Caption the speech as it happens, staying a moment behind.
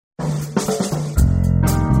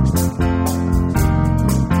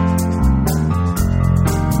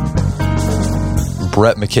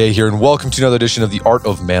Brett McKay here, and welcome to another edition of the Art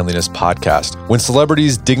of Manliness podcast. When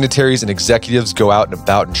celebrities, dignitaries, and executives go out and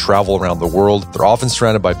about and travel around the world, they're often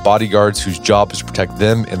surrounded by bodyguards whose job is to protect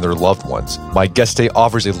them and their loved ones. My guest today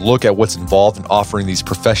offers a look at what's involved in offering these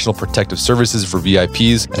professional protective services for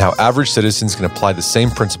VIPs and how average citizens can apply the same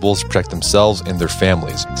principles to protect themselves and their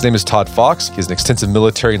families. His name is Todd Fox. He has an extensive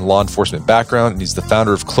military and law enforcement background, and he's the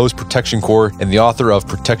founder of Close Protection Corps and the author of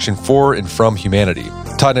Protection for and from Humanity.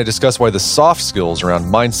 Todd and I discuss why the soft skills around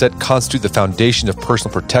mindset constitute the foundation of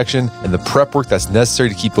personal protection and the prep work that's necessary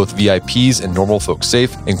to keep both VIPs and normal folks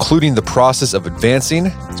safe, including the process of advancing.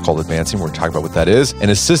 It's called advancing. We're going to talk about what that is.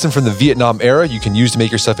 And a system from the Vietnam era you can use to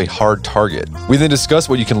make yourself a hard target. We then discuss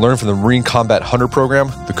what you can learn from the Marine Combat Hunter Program,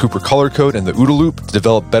 the Cooper Color Code, and the OODA Loop to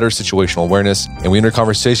develop better situational awareness. And we enter a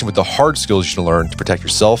conversation with the hard skills you should learn to protect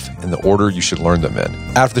yourself and the order you should learn them in.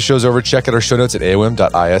 After the show's over, check out our show notes at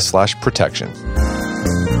aom.is/protection.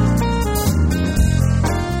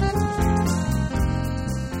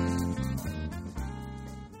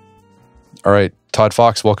 All right, Todd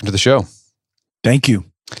Fox, welcome to the show. Thank you.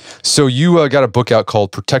 So you got a book out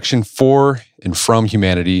called Protection for and from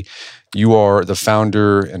Humanity. You are the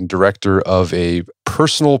founder and director of a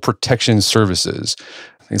personal protection services.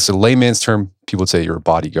 I think it's a layman's term. People would say you're a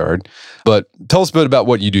bodyguard. But tell us a bit about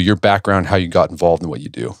what you do, your background, how you got involved in what you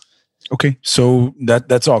do. Okay, so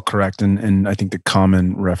that's all correct. And I think the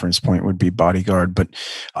common reference point would be bodyguard. But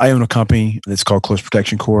I own a company that's called Close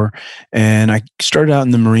Protection Corps. And I started out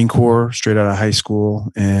in the Marine Corps straight out of high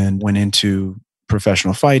school and went into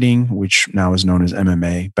professional fighting, which now is known as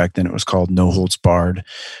MMA. Back then it was called No Holds Barred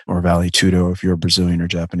or Vale Tudo if you're Brazilian or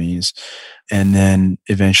Japanese. And then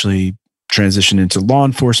eventually transitioned into law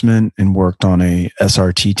enforcement and worked on a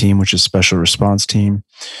SRT team, which is Special Response Team.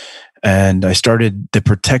 And I started the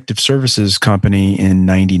protective services company in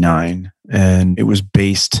 99. And it was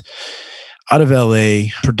based out of LA,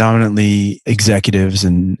 predominantly executives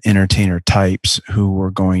and entertainer types who were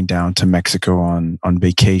going down to Mexico on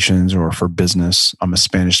vacations or for business. I'm a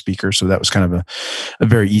Spanish speaker, so that was kind of a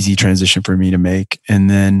very easy transition for me to make. And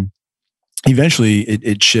then eventually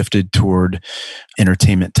it shifted toward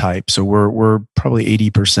entertainment type. So we're probably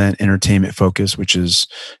 80% entertainment focused, which is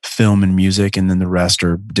film and music. And then the rest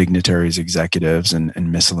are dignitaries, executives, and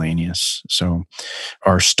miscellaneous. So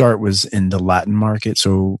our start was in the Latin market.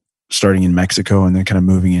 So starting in Mexico and then kind of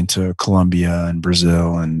moving into Colombia and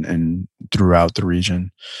Brazil and throughout the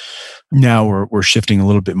region. Now we're shifting a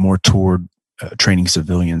little bit more toward training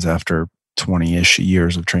civilians after 20-ish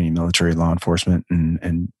years of training military law enforcement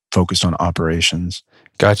and focused on operations.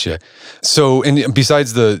 Gotcha. So, and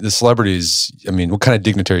besides the celebrities, I mean, what kind of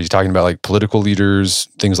dignitaries are you talking about? Like political leaders,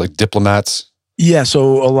 things like diplomats? Yeah,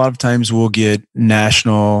 so a lot of times we'll get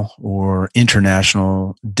national or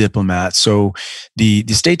international diplomats. So the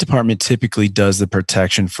State Department typically does the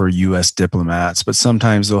protection for U.S. diplomats, but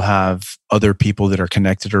sometimes they'll have other people that are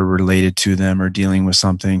connected or related to them or dealing with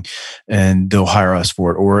something, and they'll hire us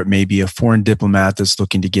for it. Or it may be a foreign diplomat that's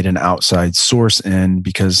looking to get an outside source in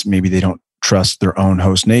because maybe they don't trust their own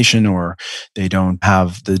host nation or they don't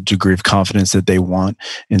have the degree of confidence that they want.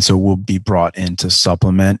 And so we'll be brought in to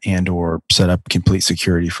supplement and or set up complete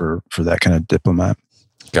security for that kind of diplomat.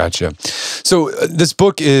 Gotcha. So this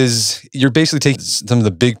book is, you're basically taking some of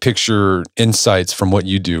the big picture insights from what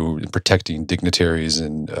you do in protecting dignitaries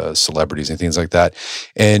and celebrities and things like that,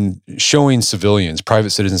 and showing civilians,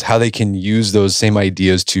 private citizens, how they can use those same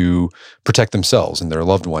ideas to protect themselves and their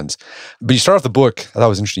loved ones. But you start off the book, I thought it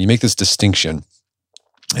was interesting, you make this distinction.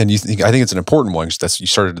 And I think it's an important one, because you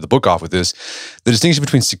started the book off with this, the distinction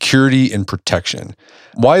between security and protection.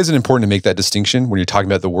 Why is it important to make that distinction when you're talking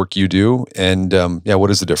about the work you do? And what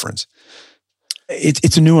is the difference?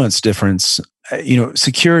 It's a nuanced difference.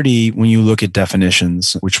 Security, when you look at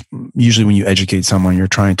definitions, which usually when you educate someone, you're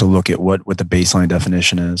trying to look at what the baseline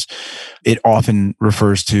definition is. It often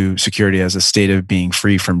refers to security as a state of being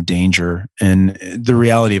free from danger. And the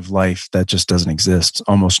reality of life, that just doesn't exist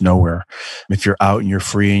almost nowhere. If you're out and you're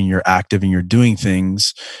free and you're active and you're doing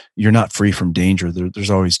things, you're not free from danger.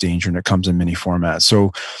 There's always danger, and it comes in many formats.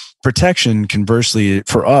 So protection, conversely,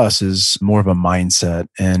 for us is more of a mindset.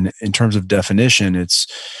 And in terms of definition, it's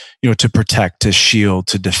to protect, to shield,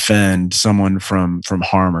 to defend someone from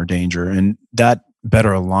harm or danger. And that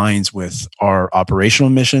better aligns with our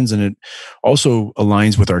operational missions, and it also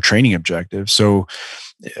aligns with our training objectives. So,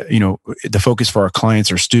 the focus for our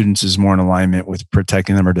clients or students is more in alignment with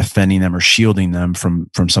protecting them or defending them or shielding them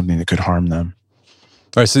from something that could harm them.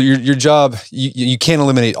 All right, so your job, you can't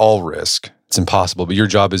eliminate all risk. It's impossible, but your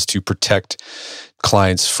job is to protect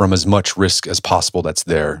clients from as much risk as possible that's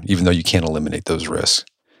there, even though you can't eliminate those risks.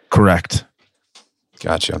 Correct.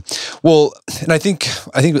 Gotcha. Well, and I think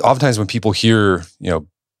oftentimes when people hear,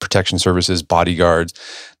 protection services, bodyguards,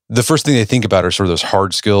 the first thing they think about are sort of those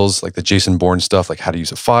hard skills, like the Jason Bourne stuff, like how to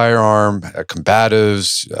use a firearm,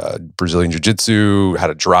 combatives, Brazilian jiu-jitsu, how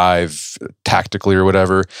to drive tactically or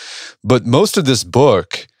whatever. But most of this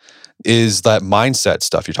book is that mindset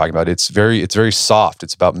stuff you're talking about. It's very soft.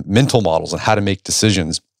 It's about mental models and how to make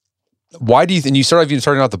decisions. Why do you think, and you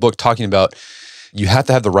starting out the book talking about you have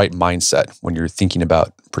to have the right mindset when you're thinking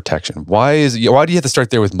about protection. Why do you have to start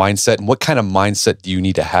there with mindset, and what kind of mindset do you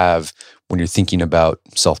need to have when you're thinking about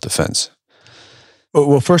self-defense?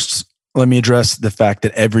 Well, first, let me address the fact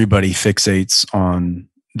that everybody fixates on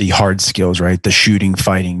the hard skills, right? The shooting,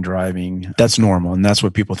 fighting, driving. That's normal. And that's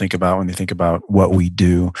what people think about when they think about what we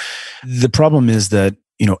do. The problem is that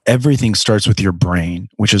everything starts with your brain,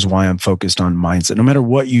 which is why I'm focused on mindset. No matter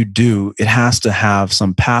what you do, it has to have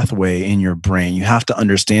some pathway in your brain. You have to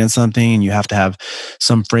understand something, and you have to have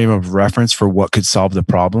some frame of reference for what could solve the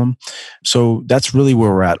problem. So that's really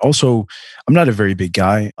where we're at. Also, I'm not a very big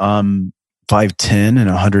guy. 5'10" and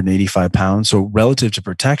 185 pounds. So relative to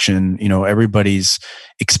protection, everybody's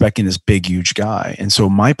expecting this big, huge guy. And so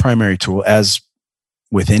my primary tool, as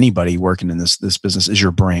with anybody working in this business, is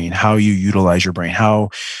your brain, how you utilize your brain, how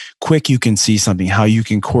quick you can see something, how you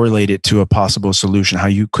can correlate it to a possible solution, how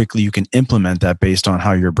quickly you can implement that based on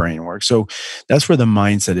how your brain works. So that's where the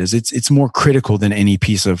mindset is. It's more critical than any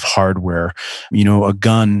piece of hardware. A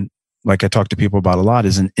gun, like I talk to people about a lot,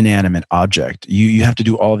 is an inanimate object. You have to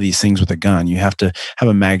do all of these things with a gun. You have to have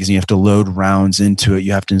a magazine. You have to load rounds into it.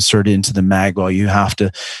 You have to insert it into the mag well. You have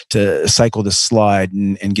to cycle the slide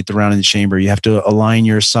and get the round in the chamber. You have to align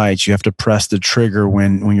your sights. You have to press the trigger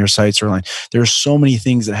when your sights are aligned. There are so many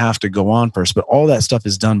things that have to go on first, but all that stuff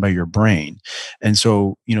is done by your brain. And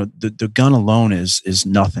so, the gun alone is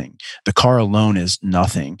nothing. The car alone is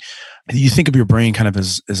nothing. You think of your brain kind of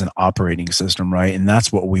as an operating system, right? And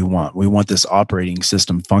that's what we want. We want this operating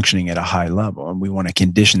system functioning at a high level, and we want to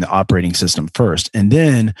condition the operating system first. And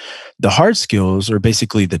then the hard skills are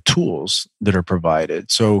basically the tools that are provided.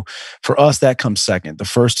 So for us, that comes second. The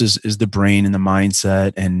first is the brain and the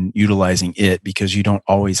mindset and utilizing it, because you don't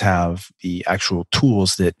always have the actual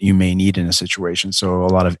tools that you may need in a situation. So a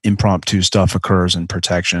lot of impromptu stuff occurs in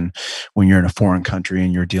protection when you're in a foreign country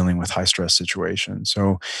and you're dealing with high stress situations.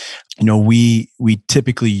 So we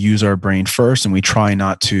typically use our brain first, and we try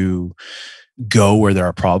not to go where there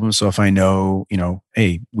are problems. So if I know,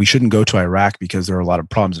 hey, we shouldn't go to Iraq because there are a lot of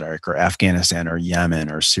problems in Iraq or Afghanistan or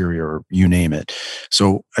Yemen or Syria or you name it.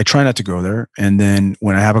 So I try not to go there. And then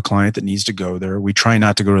when I have a client that needs to go there, we try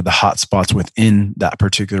not to go to the hot spots within that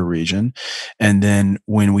particular region. And then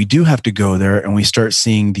when we do have to go there and we start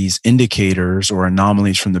seeing these indicators or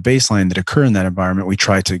anomalies from the baseline that occur in that environment, we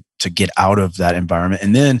try to get out of that environment.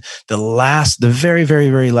 And then the very, very,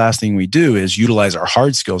 very last thing we do is utilize our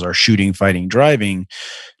hard skills, our shooting, fighting, driving,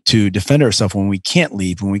 to defend ourselves when we can't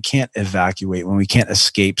leave, when we can't evacuate, when we can't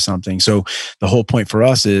escape something. So the whole point for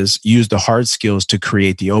us is use the hard skills to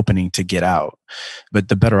create the opening to get out. But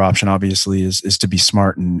the better option, obviously, is to be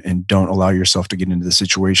smart and don't allow yourself to get into the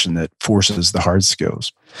situation that forces the hard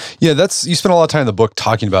skills. Yeah, you spend a lot of time in the book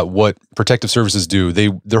talking about what protective services do.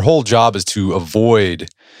 Their whole job is to avoid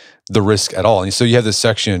the risk at all. And so you have this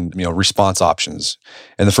section, response options.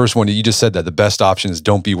 And the first one, you just said that the best option is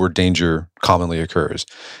don't be where danger commonly occurs.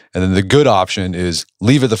 And then the good option is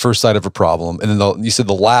leave at the first sight of a problem. And then you said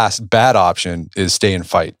the last bad option is stay and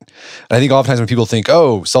fight. And I think oftentimes when people think,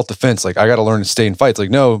 oh, self-defense, like I got to learn to stay and fight. It's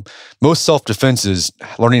like, no, most self-defense is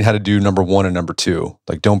learning how to do number one and number two.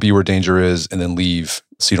 Like don't be where danger is and then leave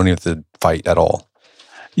so you don't have to fight at all.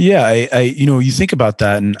 Yeah, you think about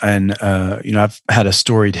that, and I've had a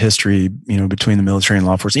storied history, between the military and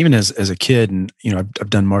law enforcement, even as a kid, and I've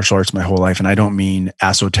done martial arts my whole life, and I don't mean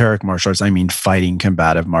esoteric martial arts, I mean fighting,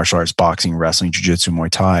 combative martial arts, boxing, wrestling, jiu-jitsu, Muay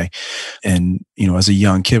Thai, and as a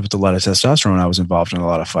young kid with a lot of testosterone, I was involved in a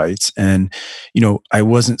lot of fights, and I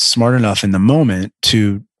wasn't smart enough in the moment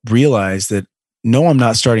to realize that. No, I'm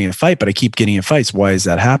not starting a fight, but I keep getting in fights. Why is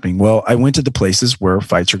that happening? Well, I went to the places where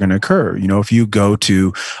fights are going to occur. If you go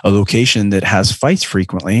to a location that has fights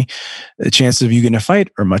frequently, the chances of you getting a fight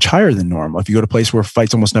are much higher than normal. If you go to a place where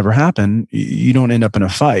fights almost never happen, you don't end up in a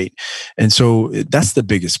fight. And so that's the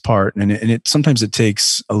biggest part. And sometimes it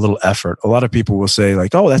takes a little effort. A lot of people will say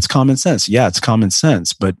like, oh, that's common sense. Yeah, it's common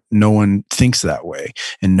sense, but no one thinks that way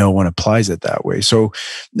and no one applies it that way. So,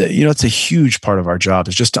 it's a huge part of our job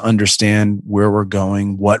is just to understand where we're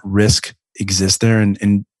going, what risk exists there,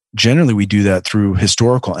 and generally we do that through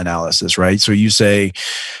historical analysis, right? So you say,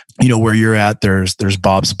 where you're at, there's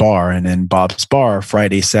Bob's Bar, and in Bob's Bar,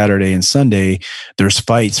 Friday, Saturday, and Sunday, there's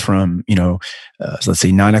fights from, so let's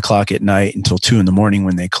say 9 o'clock at night until 2 a.m.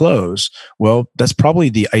 when they close. Well, that's probably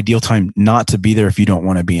the ideal time not to be there if you don't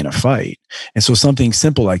want to be in a fight. And so something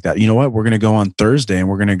simple like that, you know what, we're going to go on Thursday and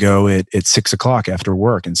we're going to go at 6 o'clock after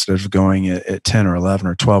work instead of going at 10 or 11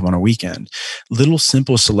 or 12 on a weekend. Little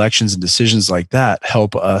simple selections and decisions like that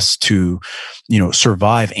help us to,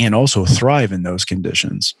 survive and also thrive in those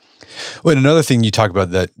conditions. Well, and another thing you talk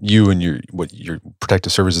about that you and what your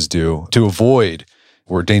protective services do to avoid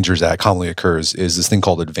where dangers that commonly occurs is this thing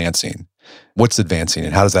called advancing. What's advancing,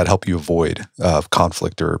 and how does that help you avoid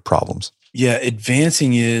conflict or problems? Yeah,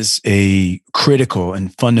 advancing is a critical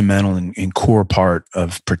and fundamental and core part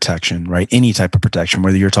of protection, right? Any type of protection,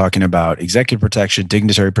 whether you're talking about executive protection,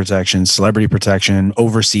 dignitary protection, celebrity protection,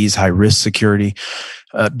 overseas high-risk security,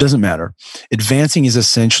 doesn't matter. Advancing is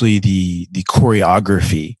essentially the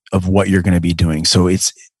choreography of what you're going to be doing. So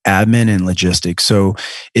it's admin and logistics. So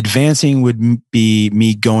advancing would be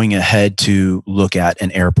me going ahead to look at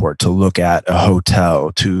an airport, to look at a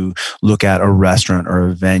hotel, to look at a restaurant or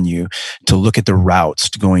a venue, to look at the routes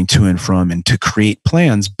going to and from, and to create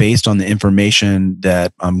plans based on the information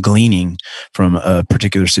that I'm gleaning from a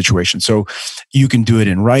particular situation. So you can do it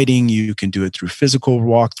in writing, you can do it through physical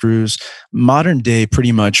walkthroughs. Modern day,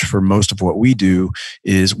 pretty much for most of what we do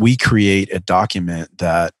is we create a document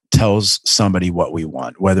that tells somebody what we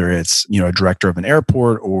want, whether it's, a director of an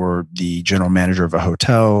airport or the general manager of a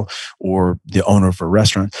hotel or the owner of a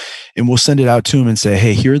restaurant. And we'll send it out to them and say,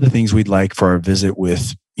 hey, here are the things we'd like for our visit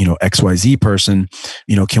with, XYZ person.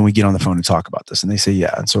 Can we get on the phone and talk about this? And they say,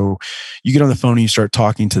 yeah. And so you get on the phone and you start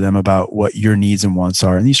talking to them about what your needs and wants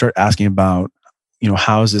are. And you start asking about,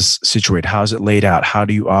 how is this situated? How is it laid out? How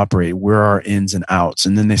do you operate? Where are ins and outs?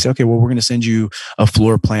 And then they say, okay, well, we're going to send you a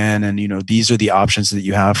floor plan. And, these are the options that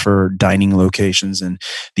you have for dining locations. And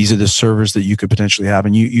these are the servers that you could potentially have.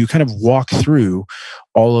 And you kind of walk through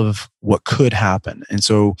all of what could happen. And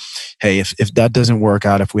so, hey, if that doesn't work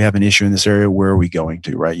out, if we have an issue in this area, where are we going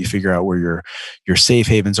to, right? You figure out where your safe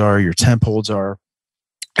havens are, your temp holds are.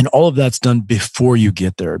 And all of that's done before you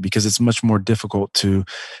get there, because it's much more difficult to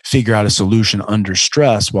figure out a solution under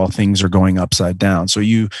stress while things are going upside down. So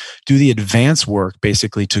you do the advanced work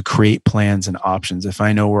basically to create plans and options. If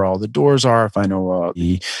I know where all the doors are, if I know what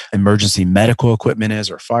the emergency medical equipment is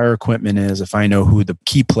or fire equipment is, if I know who the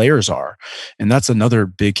key players are. And that's another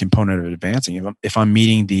big component of advancing. If I'm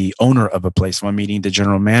meeting the owner of a place, if I'm meeting the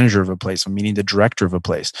general manager of a place, if I'm meeting the director of a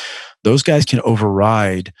place, those guys can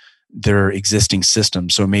override their existing system.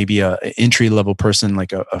 So maybe an entry-level person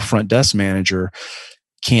like a front desk manager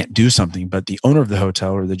can't do something, but the owner of the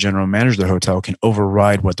hotel or the general manager of the hotel can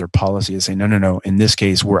override what their policy is, say, no. In this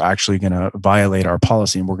case, we're actually going to violate our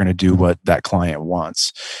policy and we're going to do what that client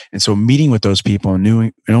wants. And so meeting with those people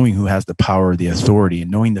and knowing who has the power, the authority, and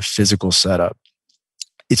knowing the physical setup,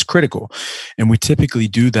 it's critical. And we typically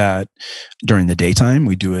do that during the daytime.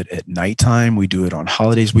 We do it at nighttime. We do it on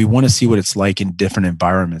holidays. We want to see what it's like in different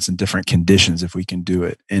environments and different conditions if we can do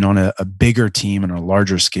it. And on a bigger team and a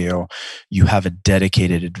larger scale, you have a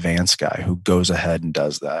dedicated advanced guy who goes ahead and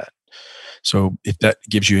does that. So if that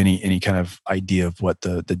gives you any kind of idea of what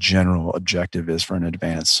the general objective is for an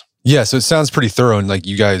advance. Yeah, so it sounds pretty thorough, and like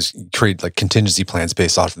you guys create like contingency plans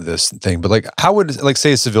based off of this thing. But like, how would, like,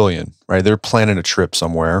 say a civilian, right? They're planning a trip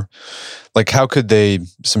somewhere. Like, how could they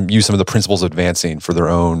use some of the principles of advancing for their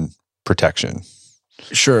own protection?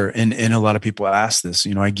 Sure, and a lot of people ask this.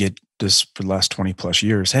 I get this for the last 20 plus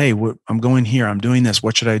years. Hey, I'm going here. I'm doing this.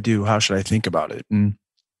 What should I do? How should I think about it? And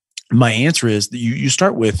my answer is that you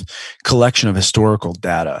start with collection of historical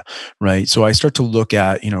data, right? So I start to look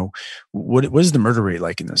at, what is the murder rate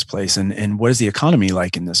like in this place? And what is the economy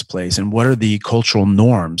like in this place? And what are the cultural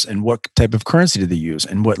norms? And what type of currency do they use?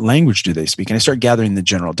 And what language do they speak? And I start gathering the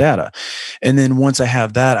general data. And then once I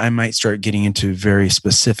have that, I might start getting into very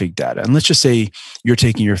specific data. And let's just say you're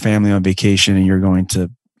taking your family on vacation and you're going to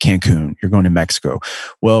Cancun, you're going to Mexico.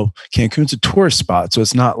 Well, Cancun's a tourist spot, so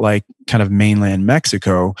it's not like kind of mainland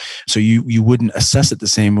Mexico. So you wouldn't assess it the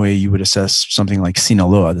same way you would assess something like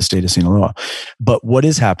Sinaloa, the state of Sinaloa. But what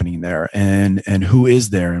is happening there, and who is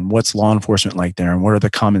there, and what's law enforcement like there, and what are the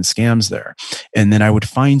common scams there? And then I would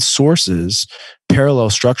find sources, parallel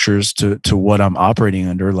structures to what I'm operating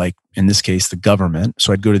under, like in this case, the government.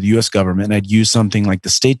 So I'd go to the US government and I'd use something like the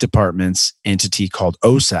State Department's entity called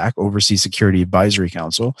OSAC, Overseas Security Advisory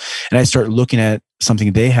Council. And I start looking at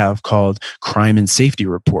something they have called crime and safety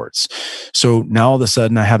reports. So now all of a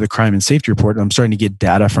sudden I have the crime and safety report and I'm starting to get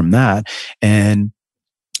data from that. And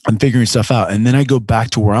I'm figuring stuff out. And then I go back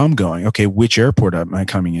to where I'm going. Okay, which airport am I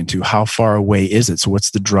coming into? How far away is it? So what's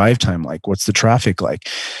the drive time like? What's the traffic like?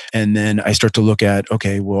 And then I start to look at,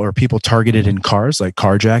 okay, well, are people targeted in cars, like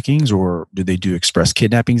carjackings, or do they do express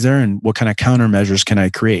kidnappings there? And what kind of countermeasures can I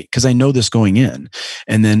create? Because I know this going in.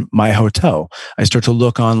 And then my hotel, I start to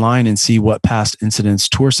look online and see what past incidents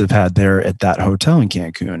tourists have had there at that hotel in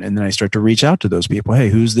Cancun. And then I start to reach out to those people. Hey,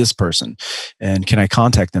 who's this person? And can I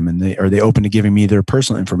contact them? And are they open to giving me their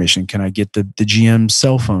personal information? Can I get the GM's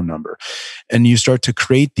cell phone number? And you start to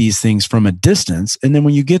create these things from a distance. And then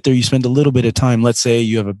when you get there, you spend a little bit of time. Let's say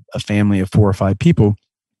you have a family of 4 or 5 people,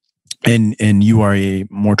 and you are a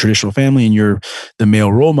more traditional family, and you're the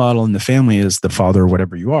male role model, and the family is the father or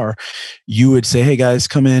whatever you are. You would say, hey guys,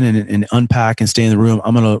 come in and unpack and stay in the room.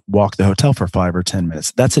 I'm going to walk the hotel for 5 or 10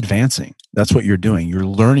 minutes. That's advancing. That's what you're doing. You're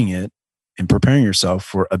learning it and preparing yourself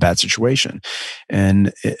for a bad situation.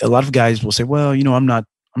 And a lot of guys will say, well, I'm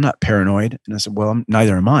not paranoid. And I said, well,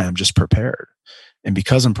 neither am I. I'm just prepared. And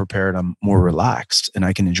because I'm prepared, I'm more relaxed and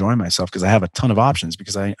I can enjoy myself because I have a ton of options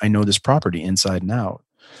because I know this property inside and out.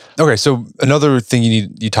 Okay, so another thing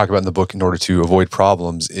you talk about in the book in order to avoid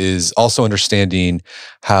problems is also understanding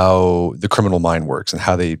how the criminal mind works and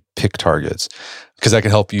how they pick targets, because that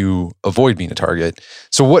can help you avoid being a target.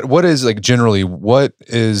 So what is, like, generally, what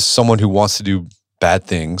is someone who wants to do bad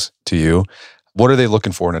things to you? What are they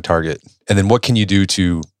looking for in a target? And then what can you do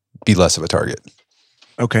to be less of a target?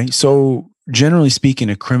 Okay, so generally speaking,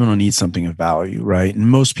 a criminal needs something of value, right? And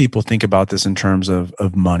most people think about this in terms of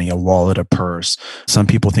money, a wallet, a purse. Some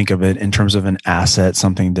people think of it in terms of an asset,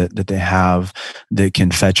 something that they have that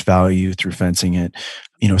can fetch value through fencing it.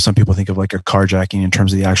 Some people think of like a carjacking in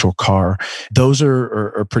terms of the actual car. Those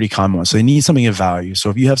are pretty common ones. So they need something of value. So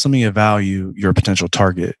if you have something of value, you're a potential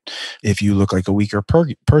target. If you look like a weaker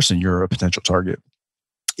person, you're a potential target.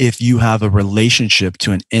 If you have a relationship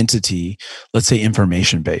to an entity, let's say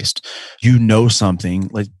information-based, something,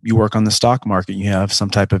 like you work on the stock market, you have some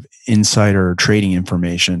type of insider trading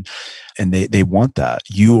information, and they want that.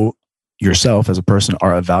 You yourself as a person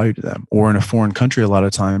are of value to them. Or in a foreign country, a lot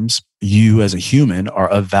of times, you as a human are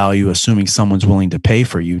of value, assuming someone's willing to pay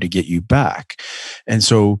for you to get you back. And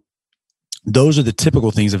so those are the typical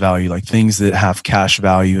things of value, like things that have cash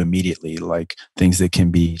value immediately, like things that can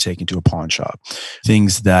be taken to a pawn shop,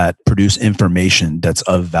 things that produce information that's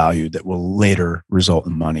of value that will later result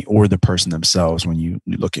in money, or the person themselves when you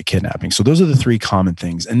look at kidnapping. So those are the 3 common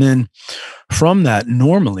things. And then from that,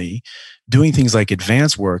 normally, doing things like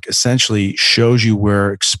advanced work essentially shows you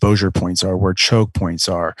where exposure points are, where choke points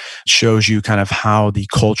are, shows you kind of how the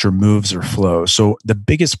culture moves or flows. So the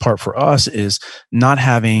biggest part for us is not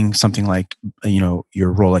having something like,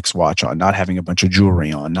 your Rolex watch on, not having a bunch of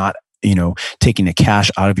jewelry on, not taking the cash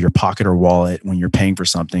out of your pocket or wallet when you're paying for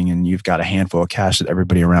something and you've got a handful of cash that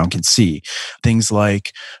everybody around can see. Things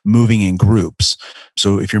like moving in groups.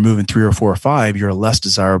 So if you're moving 3 or 4 or 5, you're a less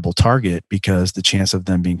desirable target because the chance of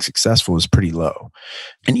them being successful is pretty low.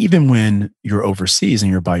 And even when you're overseas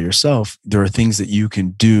and you're by yourself, there are things that you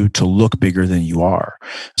can do to look bigger than you are.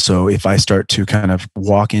 So if I start to kind of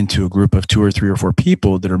walk into a group of 2 or 3 or 4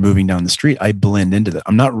 people that are moving down the street, I blend into that.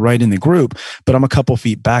 I'm not right in the group, but I'm a couple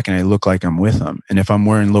feet back and I look like I'm with them. And if I'm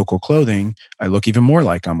wearing local clothing, I look even more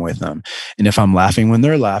like I'm with them. And if I'm laughing when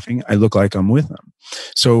they're laughing, I look like I'm with them.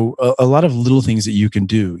 So a lot of little things that you can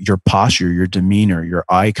do, your posture, your demeanor, your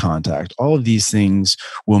eye contact, all of these things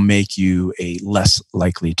will make you a less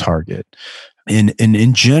likely target. And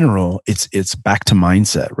in general, it's back to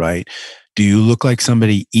mindset, right? Do you look like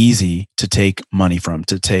somebody easy to take money from,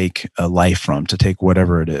 to take a life from, to take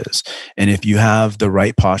whatever it is? And if you have the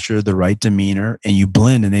right posture, the right demeanor, and you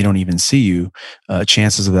blend and they don't even see you,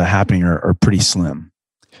 chances of that happening are pretty slim.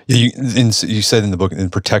 Yeah, you said in the book, in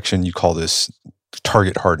protection, you call this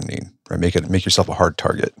target hardening, right? Make yourself a hard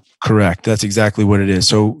target. Correct. That's exactly what it is.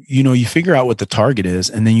 So, you figure out what the target is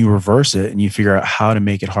and then you reverse it and you figure out how to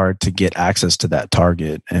make it hard to get access to that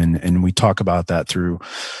target. And we talk about that through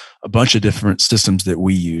a bunch of different systems that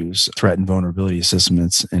we use, threat and vulnerability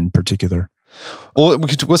assessments in particular. Well,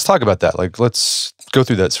 let's talk about that. Like, let's go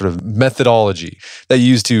through that sort of methodology that you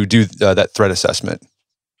use to do that threat assessment.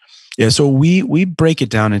 Yeah. So we break it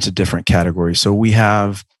down into different categories. So we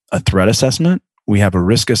have a threat assessment, we have a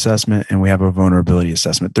risk assessment, and we have a vulnerability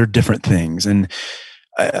assessment. They're different things. And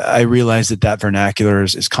I realize that vernacular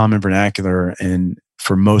is common vernacular. And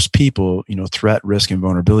for most people, threat, risk, and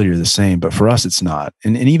vulnerability are the same, but for us, it's not.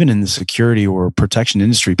 And even in the security or protection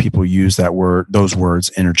industry, people use those words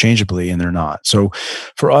interchangeably, and they're not. So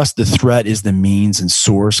for us, the threat is the means and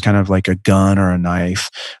source, kind of like a gun or a knife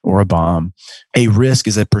or a bomb. A risk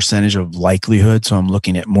is a percentage of likelihood. So I'm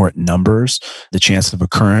looking at more at numbers, the chance of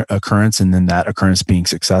occurrence, and then that occurrence being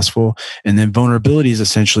successful. And then vulnerability is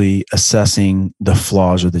essentially assessing the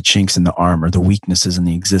flaws or the chinks in the armor, the weaknesses in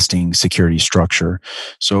the existing security structure.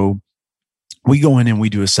 So we go in and we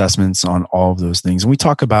do assessments on all of those things. And we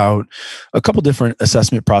talk about a couple different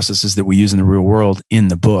assessment processes that we use in the real world in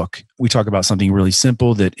the book. We talk about something really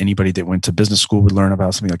simple that anybody that went to business school would learn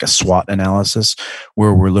about, something like a SWOT analysis,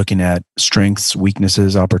 where we're looking at strengths,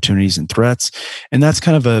 weaknesses, opportunities, and threats. And that's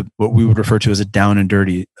kind of what we would refer to as a down and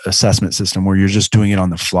dirty assessment system, where you're just doing it on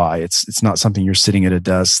the fly. It's not something you're sitting at a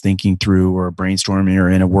desk thinking through or brainstorming or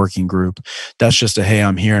in a working group. That's just hey,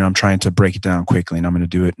 I'm here and I'm trying to break it down quickly, and I'm going to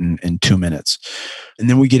do it in 2 minutes. And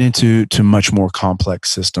then we get into much more complex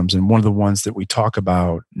systems. And one of the ones that we talk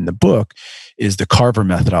about in the book is the Carver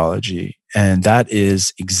methodology. And that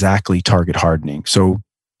is exactly target hardening. So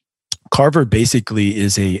Carver basically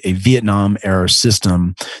is a Vietnam era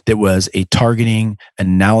system that was a targeting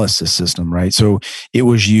analysis system, right? So it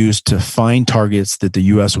was used to find targets that the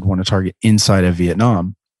US would want to target inside of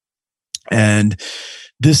Vietnam. And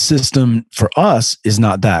this system for us is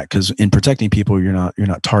not that, because in protecting people, you're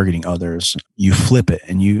not targeting others. You flip it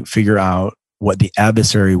and you figure out what the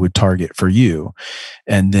adversary would target for you,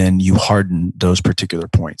 and then you harden those particular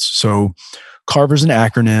points. So Carver's an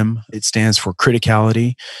acronym. It stands for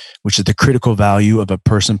criticality, which is the critical value of a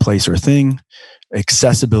person, place, or thing.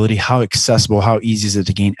 Accessibility, how accessible, how easy is it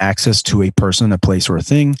to gain access to a person, a place, or a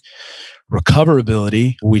thing.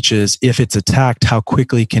 Recoverability, which is if it's attacked, how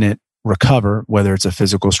quickly can it recover, whether it's a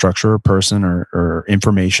physical structure, or person, or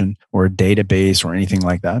information, or a database, or anything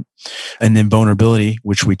like that. And then vulnerability,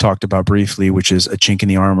 which we talked about briefly, which is a chink in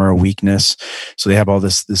the armor, a weakness. So they have all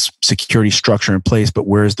this security structure in place, but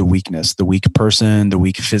where is the weakness? The weak person, the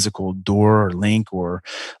weak physical door or link or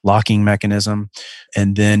locking mechanism.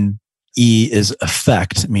 And then E is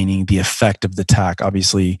effect, meaning the effect of the attack.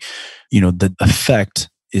 Obviously, the effect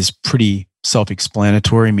is pretty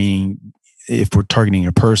self-explanatory, meaning if we're targeting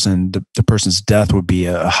a person, the person's death would be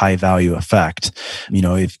a high value effect.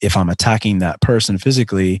 If I'm attacking that person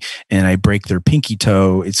physically and I break their pinky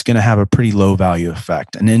toe, it's going to have a pretty low value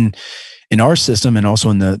effect. And then in our system, and also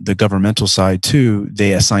in the governmental side too,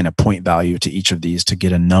 they assign a point value to each of these to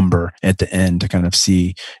get a number at the end to kind of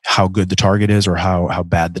see how good the target is or how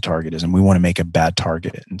bad the target is. And we want to make a bad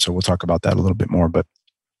target. And so we'll talk about that a little bit more. But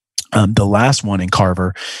the last one in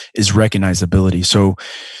Carver is recognizability. So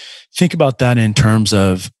think about that in terms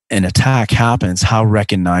of an attack happens, how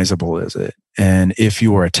recognizable is it? And if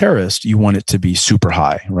you are a terrorist, you want it to be super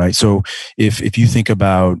high, right? So if you think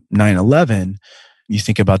about 9/11, you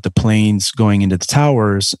think about the planes going into the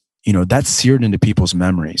towers, that's seared into people's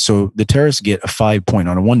memory. So the terrorists get a 5 point.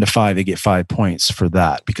 On a 1 to 5, they get 5 points for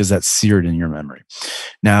that because that's seared in your memory.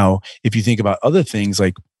 Now, if you think about other things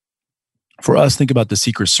like, for us, think about the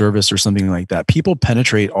Secret Service or something like that. People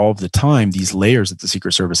penetrate all of the time these layers that the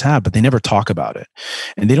Secret Service have, but they never talk about it.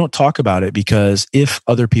 And they don't talk about it because if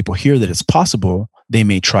other people hear that it's possible, they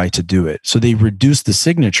may try to do it. So they reduce the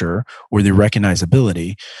signature or the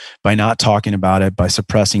recognizability by not talking about it, by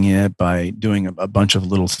suppressing it, by doing a bunch of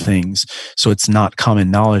little things. So it's not common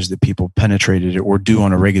knowledge that people penetrated it or do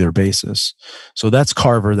on a regular basis. So that's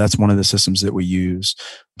Carver. That's one of the systems that we use.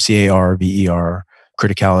 CARVER.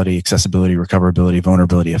 Criticality, accessibility, recoverability,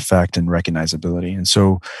 vulnerability, effect, and recognizability. And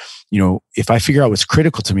so, if I figure out what's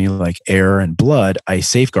critical to me, like air and blood, I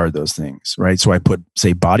safeguard those things, right? So I put,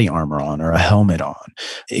 say, body armor on or a helmet on.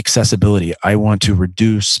 Accessibility, I want to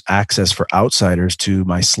reduce access for outsiders to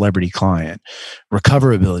my celebrity client.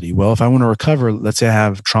 Recoverability, well, if I want to recover, let's say I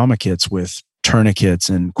have trauma kits with tourniquets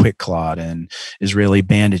and quick clot and Israeli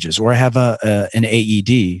bandages, or I have an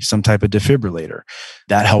AED, some type of defibrillator.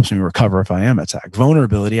 That helps me recover if I am attacked.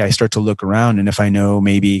 Vulnerability, I start to look around, and if I know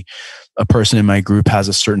maybe a person in my group has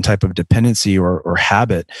a certain type of dependency or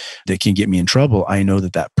habit that can get me in trouble, I know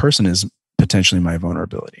that person is potentially my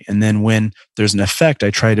vulnerability. And then when there's an effect,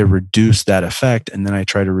 I try to reduce that effect, and then I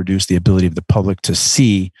try to reduce the ability of the public to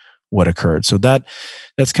see what occurred. So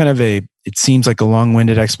that's kind of it seems like a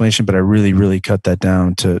long-winded explanation, but I really, really cut that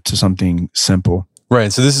down to something simple. Right.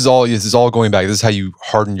 And so this is all going back. This is how you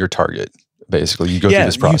harden your target. Basically, you go through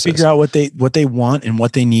this process. You figure out what they want and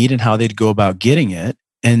what they need and how they'd go about getting it.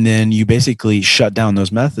 And then you basically shut down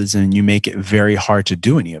those methods and you make it very hard to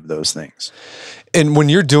do any of those things. And when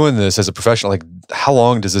you're doing this as a professional, like how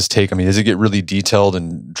long does this take? I mean, does it get really detailed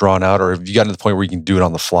and drawn out, or have you gotten to the point where you can do it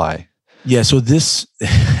on the fly? Yeah, so this,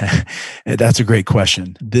 that's a great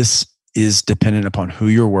question. This is dependent upon who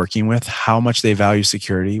you're working with, how much they value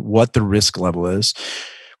security, what the risk level is.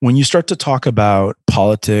 When you start to talk about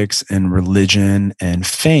politics and religion and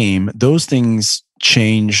fame, those things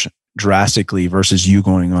change drastically versus you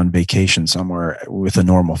going on vacation somewhere with a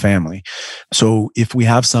normal family. So if we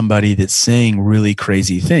have somebody that's saying really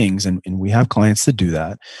crazy things, and we have clients that do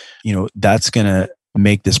that, that's going to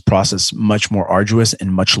make this process much more arduous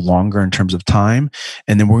and much longer in terms of time.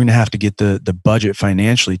 And then we're going to have to get the budget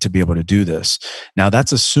financially to be able to do this. Now,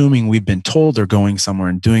 that's assuming we've been told they're going somewhere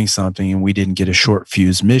and doing something, and we didn't get a short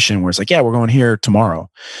fuse mission where it's like, yeah, we're going here tomorrow.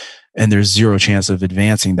 And there's zero chance of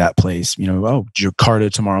advancing that place. Jakarta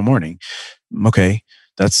tomorrow morning. Okay,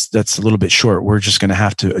 that's a little bit short. We're just going to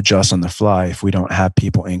have to adjust on the fly if we don't have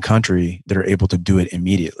people in country that are able to do it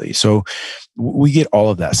immediately. So we get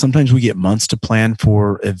all of that. Sometimes we get months to plan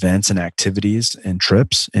for events and activities and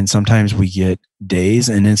trips, and sometimes we get days.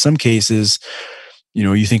 And in some cases,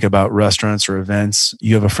 you think about restaurants or events,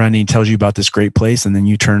 you have a friend and he tells you about this great place, and then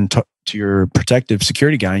you turn to your protective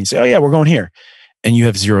security guy and you say, oh yeah, we're going here. And you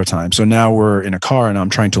have zero time. So now we're in a car and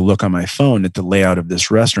I'm trying to look on my phone at the layout of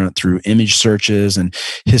this restaurant through image searches and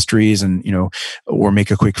histories, and, or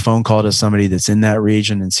make a quick phone call to somebody that's in that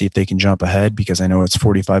region and see if they can jump ahead, because I know it's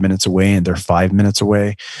 45 minutes away and they're 5 minutes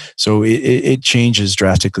away. So it changes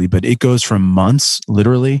drastically, but it goes from months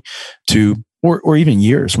literally to or even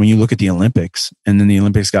years when you look at the Olympics, and then the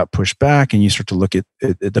Olympics got pushed back and you start to look at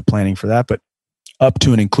the planning for that. But up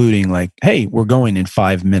to and including like, hey, we're going in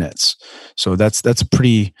 5 minutes. So that's a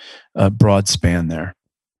pretty broad span there.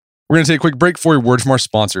 We're going to take a quick break for a word from our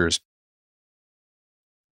sponsors.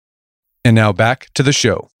 And now back to the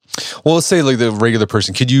show. Well, let's say like the regular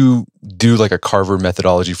person, could you do like a Carver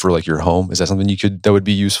methodology for like your home? Is that something that would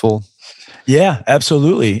be useful? Yeah,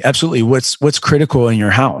 absolutely. Absolutely. What's critical in your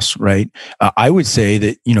house, right? I would say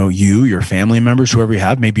that, your family members, whoever you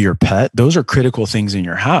have, maybe your pet, those are critical things in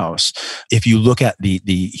your house. If you look at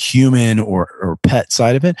the human or pet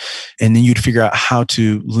side of it, and then you'd figure out how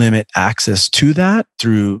to limit access to that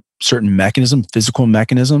through certain physical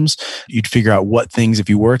mechanisms. You'd figure out what things, if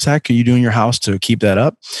you were attacked, can you do in your house to keep that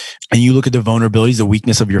up? And you look at the vulnerabilities, the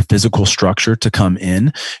weakness of your physical structure to come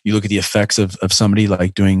in. You look at the effects of somebody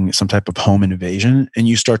like doing some type of home invasion, and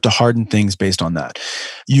you start to harden things based on that.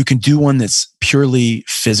 You can do one that's purely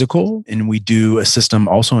physical, and we do a system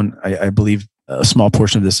also, and I believe a small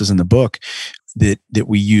portion of this is in the book, that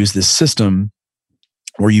we use this system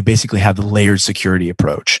where you basically have the layered security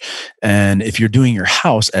approach. And if you're doing your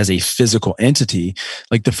house as a physical entity,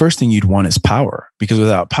 like the first thing you'd want is power, because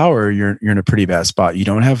without power, you're in a pretty bad spot. You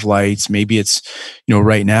don't have lights. Maybe it's,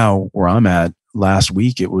 right now where I'm at, last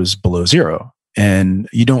week, it was below zero. And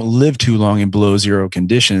you don't live too long in below zero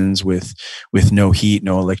conditions with no heat,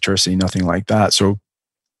 no electricity, nothing like that. So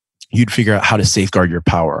you'd figure out how to safeguard your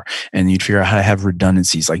power, and you'd figure out how to have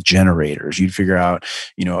redundancies like generators. You'd figure out,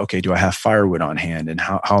 okay, do I have firewood on hand, and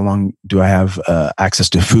how long do I have access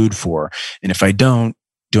to food for? And if I don't,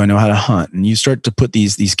 do I know how to hunt? And you start to put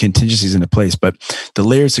these contingencies into place. But the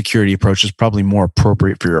layered security approach is probably more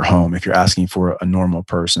appropriate for your home if you're asking for a normal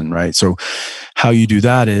person, right? So how you do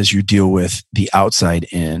that is you deal with the outside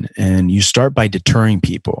in, and you start by deterring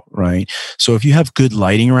people, right? So if you have good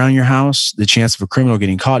lighting around your house, the chance of a criminal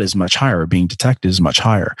getting caught is much higher, or being detected is much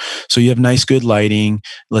higher. So you have nice, good lighting.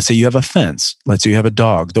 Let's say you have a fence. Let's say you have a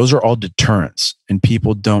dog. Those are all deterrents, and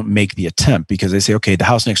people don't make the attempt because they say, okay, the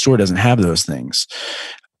house next door doesn't have those things.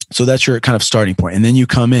 So that's your kind of starting point. And then you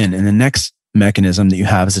come in, and the next mechanism that you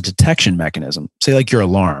have is a detection mechanism. Say like your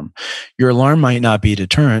alarm. Your alarm might not be a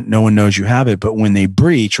deterrent. No one knows you have it. But when they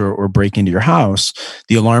breach or break into your house,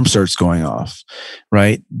 the alarm starts going off,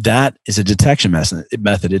 right? That is a detection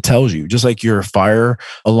method. It tells you, just like your fire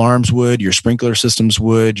alarms would, your sprinkler systems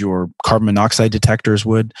would, your carbon monoxide detectors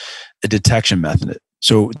would, a detection method.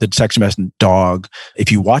 So the detection method, dog,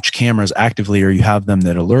 if you watch cameras actively or you have them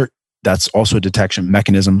that alert, that's also a detection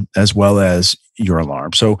mechanism as well as your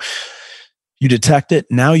alarm. So you detect it.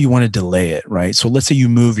 Now you want to delay it, right? So let's say you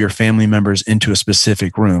move your family members into a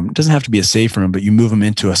specific room. It doesn't have to be a safe room, but you move them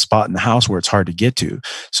into a spot in the house where it's hard to get to.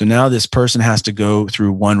 So now this person has to go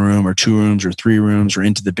through one room or two rooms or three rooms or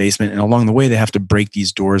into the basement. And along the way, they have to break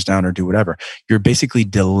these doors down or do whatever. You're basically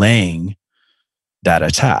delaying that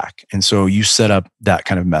attack. And so you set up that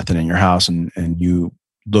kind of method in your house, and you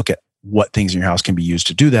look at what things in your house can be used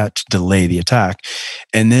to do that, to delay the attack.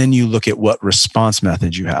 And then you look at what response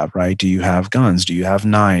methods you have, right? Do you have guns? Do you have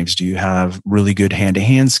knives? Do you have really good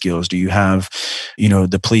hand-to-hand skills? Do you have,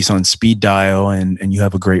 the police on speed dial and you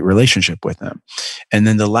have a great relationship with them? And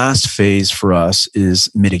then the last phase for us is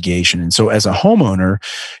mitigation. And so as a homeowner,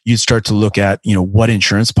 you start to look at, what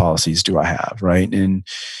insurance policies do I have, right? And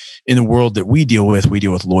in the world that we deal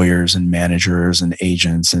with lawyers and managers and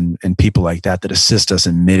agents and people like that assist us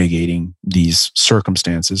in mitigating these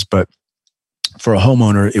circumstances. But for a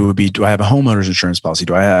homeowner, it would be, do I have a homeowner's insurance policy?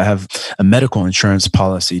 Do I have a medical insurance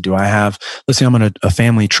policy? Do I have, let's say I'm on a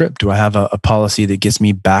family trip. Do I have a policy that gets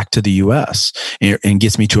me back to the US and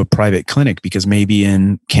gets me to a private clinic? Because maybe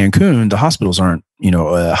in Cancun, the hospitals aren't,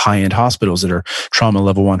 high-end hospitals that are trauma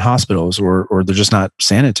level 1 hospitals, or they're just not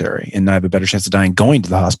sanitary. And I have a better chance of dying going to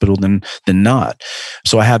the hospital than not.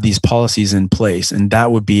 So I have these policies in place, and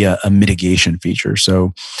that would be a mitigation feature.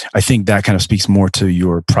 So I think that kind of speaks more to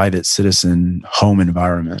your private citizen home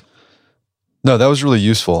environment. No, that was really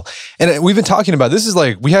useful. And we've been talking about, this is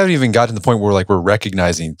like, we haven't even gotten to the point where like we're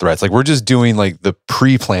recognizing threats. Like we're just doing like the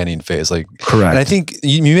pre-planning phase. Like, correct. And I think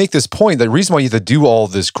you make this point, the reason why you have to do all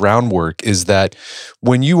this groundwork is that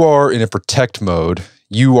when you are in a protect mode,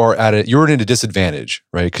 you're at a disadvantage,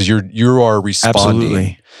 right? Because you are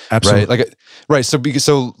responding. Absolutely. Right. Right.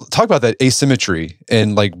 So talk about that asymmetry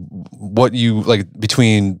and like what you like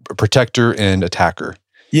between protector and attacker.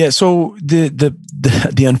 Yeah. So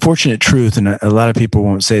the unfortunate truth, and a lot of people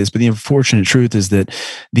won't say this, but the unfortunate truth is that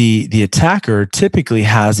the attacker typically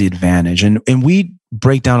has the advantage, and we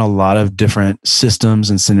break down a lot of different systems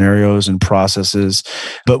and scenarios and processes.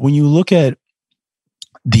 But when you look at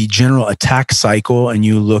the general attack cycle and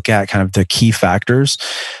you look at kind of the key factors,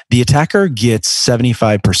 the attacker gets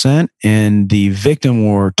 75% and the victim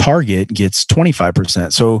or target gets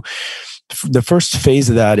 25%. So the first phase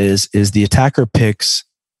of that is the attacker picks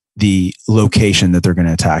the location that they're going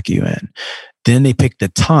to attack you in. Then they pick the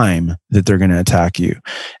time that they're going to attack you.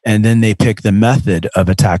 And then they pick the method of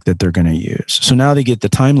attack that they're going to use. So now they get the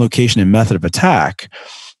time, location, and method of attack.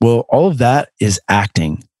 Well, all of that is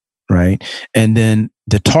acting, right? And then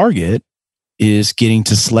the target is getting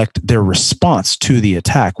to select their response to the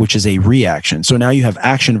attack, which is a reaction. So now you have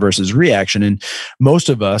action versus reaction. And most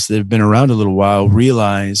of us that have been around a little while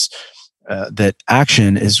realize that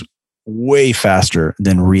action is way faster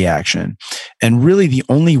than reaction. And really the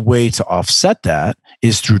only way to offset that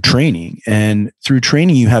is through training. And through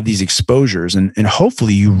training, you have these exposures and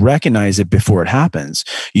hopefully you recognize it before it happens.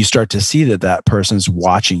 You start to see that person's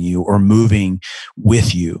watching you or moving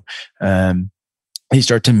with you. You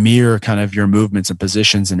start to mirror kind of your movements and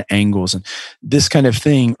positions and angles. And this kind of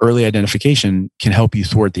thing, early identification, can help you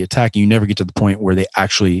thwart the attack. And you never get to the point where they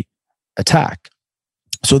actually attack.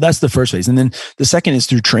 So that's the first phase. And then the second is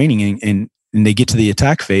through training and they get to the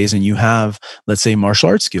attack phase and you have, let's say, martial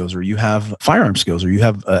arts skills, or you have firearm skills, or you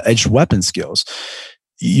have edged weapon skills.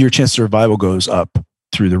 Your chance of survival goes up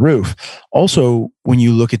through the roof. Also, when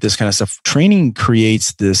you look at this kind of stuff, training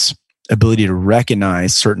creates this ability to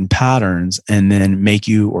recognize certain patterns and then make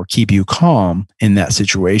you or keep you calm in that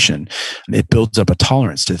situation. It builds up a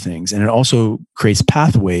tolerance to things, and it also creates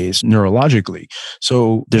pathways neurologically.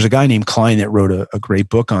 So there's a guy named Klein that wrote a great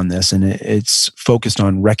book on this, and it's focused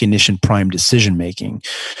on recognition prime decision making.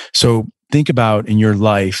 So think about in your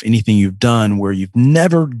life anything you've done where you've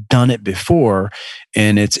never done it before,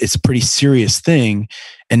 and it's a pretty serious thing,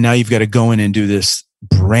 and now you've got to go in and do this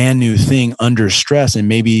brand new thing under stress, and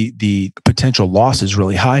maybe the potential loss is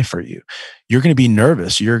really high for you. You're going to be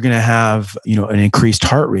nervous. You're going to have, an increased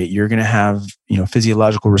heart rate. You're going to have,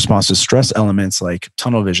 physiological response to stress elements like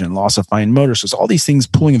tunnel vision, loss of fine motor. So all these things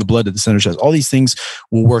pulling the blood to the center chest, all these things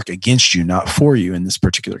will work against you, not for you in this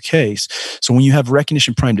particular case. So when you have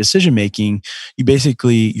recognition prime decision making,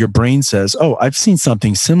 your brain says, oh, I've seen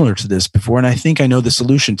something similar to this before, and I think I know the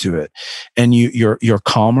solution to it. And you're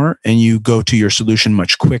calmer and you go to your solution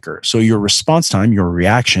much quicker. So your response time, your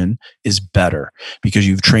reaction is better because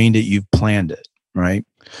you've trained it, you've planned it, right?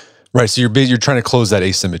 Right. So you're trying to close that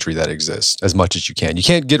asymmetry that exists as much as you can. You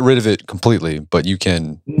can't get rid of it completely, but you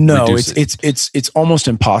can. No, reduce it. It's almost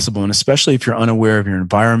impossible, and especially if you're unaware of your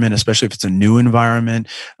environment, especially if it's a new environment,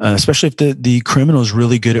 especially if the criminal is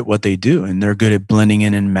really good at what they do and they're good at blending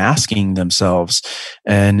in and masking themselves,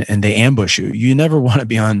 and they ambush you. You never want to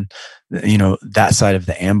be on that side of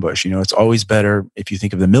the ambush. It's always better, if you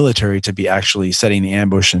think of the military, to be actually setting the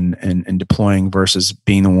ambush and deploying versus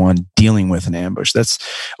being the one dealing with an ambush. That's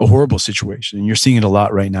a horrible situation. And you're seeing it a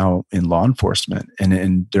lot right now in law enforcement,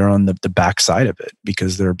 and they're on the back side of it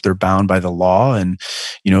because they're bound by the law. And,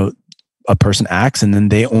 a person acts, and then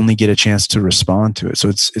they only get a chance to respond to it. So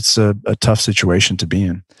it's a tough situation to be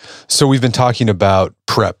in. So we've been talking about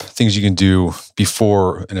prep, things you can do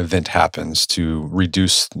before an event happens to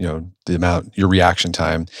reduce, the amount, your reaction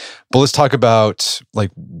time. But let's talk about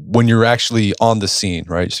like when you're actually on the scene,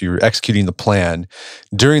 right? So you're executing the plan.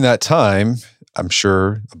 During that time, I'm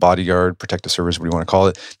sure a bodyguard, protective service, what do you want to call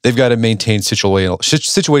it, they've got to maintain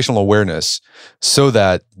situational awareness so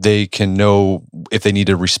that they can know if they need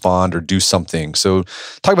to respond or do something. So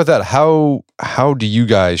talk about that. How do you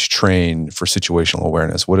guys train for situational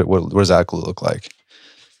awareness? What does that look like?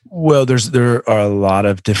 Well, there are a lot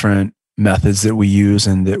of different methods that we use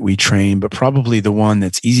and that we train, but probably the one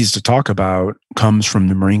that's easiest to talk about comes from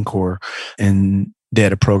the Marine Corps. And they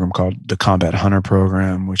had a program called the Combat Hunter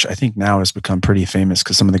Program, which I think now has become pretty famous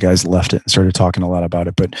because some of the guys left it and started talking a lot about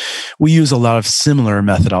it. But we use a lot of similar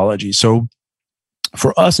methodology. So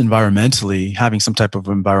for us environmentally, having some type of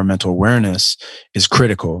environmental awareness is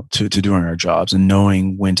critical to doing our jobs and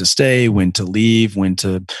knowing when to stay, when to leave, when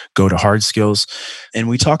to go to hard skills. And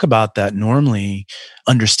we talk about that normally,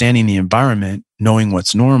 understanding the environment, knowing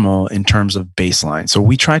what's normal in terms of baseline. So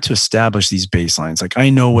we try to establish these baselines. Like I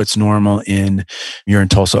know what's normal you're in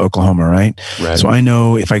Tulsa, Oklahoma, right? So I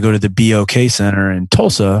know if I go to the BOK Center in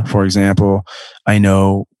Tulsa, for example, I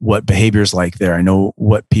know what behavior's like there. I know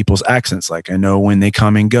what people's accents like. I know when they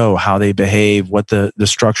come and go, how they behave, what the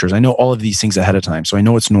structures. I know all of these things ahead of time. So I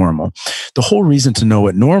know it's normal. The whole reason to know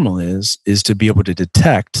what normal is to be able to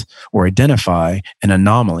detect or identify an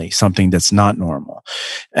anomaly, something that's not normal.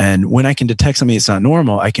 And when I can detect something that's not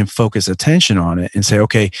normal, I can focus attention on it and say,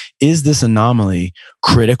 okay, is this anomaly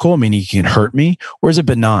critical, meaning it can hurt me, or is it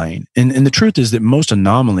benign? And the truth is that most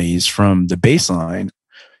anomalies from the baseline,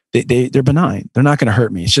 they're benign. They're not going to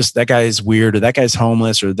hurt me. It's just that guy is weird, or that guy's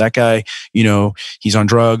homeless, or that guy, he's on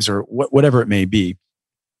drugs, or whatever it may be.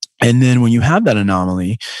 And then when you have that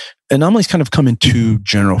anomalies kind of come in two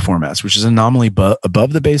general formats, which is anomaly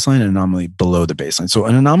above the baseline and anomaly below the baseline. So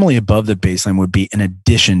an anomaly above the baseline would be in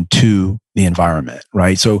addition to the environment,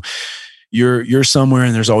 right? So you're somewhere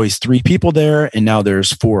and there's always 3 people there, and now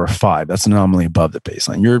there's 4 or 5. That's an anomaly above the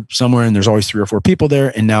baseline. You're somewhere and there's always 3 or 4 people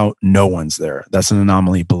there, and now no one's there. That's an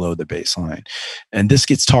anomaly below the baseline. And this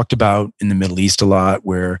gets talked about in the Middle East a lot,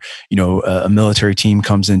 where a military team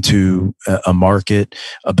comes into a market,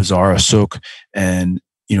 a bazaar, a souk, and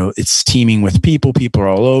it's teeming with people. People are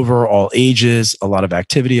all over, all ages, a lot of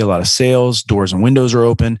activity, a lot of sales, doors and windows are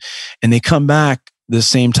open, and they come back the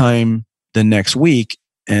same time the next week,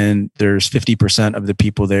 and there's 50% of the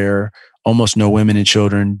people there, almost no women and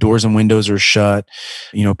children, doors and windows are shut,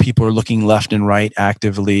 people are looking left and right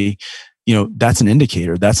actively. That's an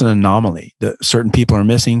indicator. That's an anomaly. That certain people are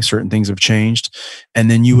missing, certain things have changed, and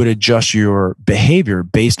then you would adjust your behavior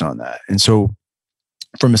based on that. And so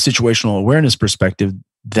from a situational awareness perspective,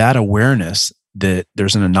 that awareness that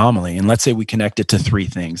there's an anomaly, and let's say we connect it to 3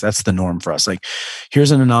 things. That's the norm for us. Like,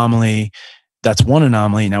 here's an anomaly. That's one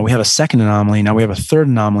anomaly. Now we have a second anomaly. Now we have a third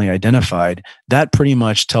anomaly identified. That pretty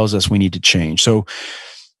much tells us we need to change. So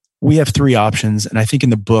we have 3 options. And I think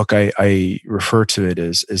in the book, I refer to it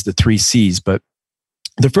as the 3 C's. But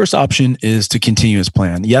the first option is to continue as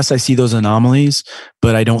planned. Yes, I see those anomalies,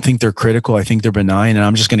 but I don't think they're critical. I think they're benign, and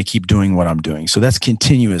I'm just going to keep doing what I'm doing. So that's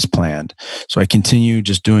continue as planned. So I continue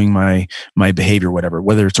just doing my behavior,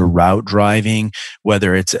 whether it's a route driving,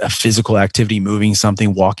 whether it's a physical activity, moving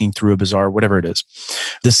something, walking through a bazaar, whatever it is.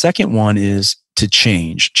 The second one is to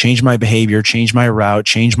change my behavior, change my route,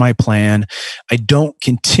 change my plan. I don't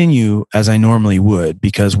continue as I normally would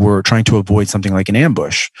because we're trying to avoid something like an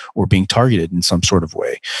ambush or being targeted in some sort of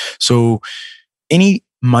way. So any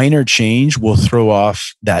minor change will throw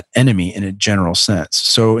off that enemy in a general sense.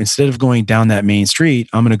 So instead of going down that main street,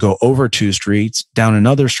 I'm going to go over 2 streets, down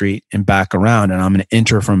another street, and back around, and I'm going to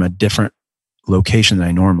enter from a different location than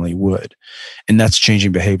I normally would. And that's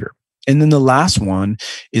changing behavior. And then the last one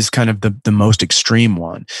is kind of the most extreme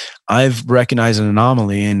one. I've recognized an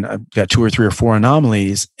anomaly, and I've got 2 or 3 or 4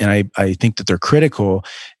 anomalies, and I think that they're critical.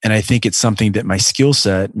 And I think it's something that my skill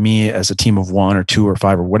set, me as a team of 1 or 2 or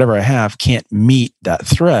 5 or whatever I have, can't meet that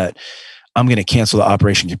threat. I'm going to cancel the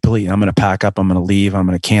operation completely. I'm going to pack up. I'm going to leave. I'm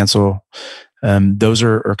going to cancel. Those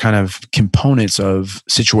are kind of components of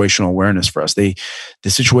situational awareness for us. The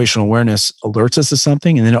situational awareness alerts us to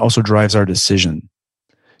something, and then it also drives our decision.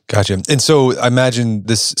 Gotcha. And so I imagine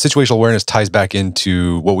this situational awareness ties back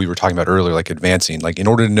into what we were talking about earlier, like advancing. Like in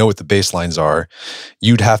order to know what the baselines are,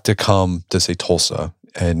 you'd have to come to, say, Tulsa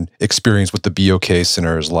and experience what the BOK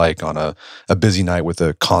Center is like on a busy night with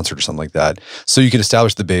a concert or something like that. So you can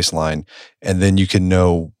establish the baseline, and then you can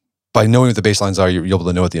know, by knowing what the baselines are, you're able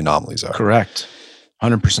to know what the anomalies are. Correct.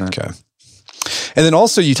 100%. Okay. And then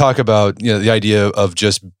also you talk about, the idea of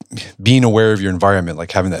just being aware of your environment,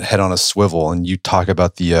 like having that head on a swivel. And you talk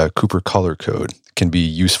about the Cooper color code can be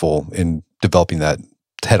useful in developing that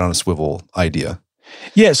head on a swivel idea.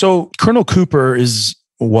 Yeah. So Colonel Cooper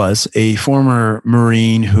was a former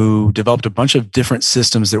Marine who developed a bunch of different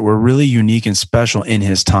systems that were really unique and special in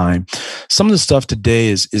his time. Some of the stuff today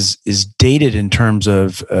is dated in terms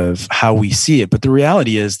of how we see it, but the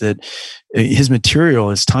reality is that his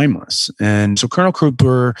material is timeless. And so Colonel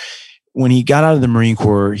Cooper, when he got out of the Marine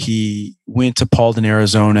Corps, he went to Paulden,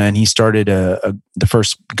 Arizona, and he started the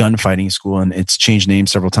first gunfighting school. And it's changed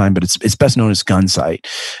names several times, but it's best known as Gunsight.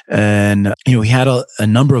 And he had a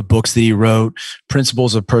number of books that he wrote.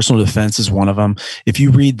 Principles of Personal Defense is one of them. If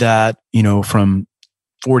you read that, from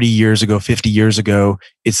 40 years ago, 50 years ago,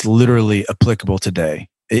 it's literally applicable today.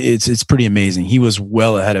 It's pretty amazing. He was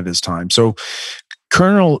well ahead of his time. So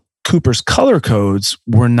Colonel Cooper's color codes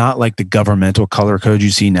were not like the governmental color codes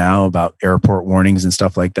you see now about airport warnings and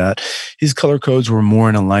stuff like that. His color codes were more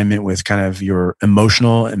in alignment with kind of your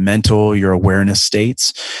emotional and mental, your awareness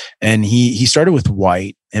states. And he started with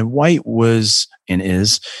white, and white was and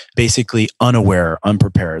is basically unaware,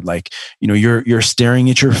 unprepared. Like, you're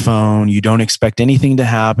staring at your phone. You don't expect anything to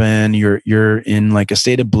happen. You're in like a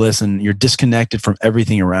state of bliss, and you're disconnected from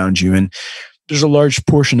everything around you. And there's a large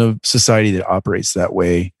portion of society that operates that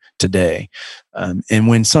way today. And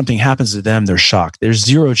when something happens to them, they're shocked. There's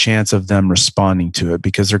zero chance of them responding to it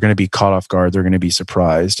because they're going to be caught off guard. They're going to be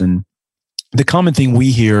surprised. And the common thing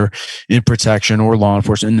we hear in protection or law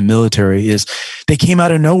enforcement in the military is they came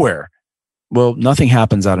out of nowhere. Well, nothing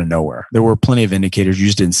happens out of nowhere. There were plenty of indicators. You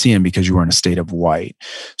just didn't see them because you were in a state of white.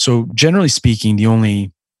 So generally speaking, the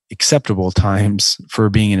only acceptable times for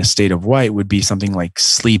being in a state of white would be something like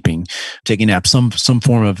sleeping, taking a nap, some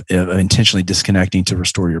form of intentionally disconnecting to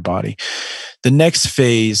restore your body. The next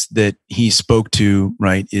phase that he spoke to,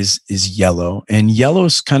 right, is yellow. And yellow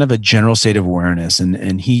is kind of a general state of awareness.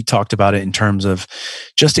 And he talked about it in terms of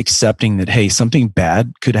just accepting that, hey, something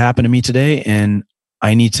bad could happen to me today, and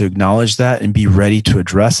I need to acknowledge that and be ready to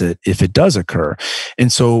address it if it does occur.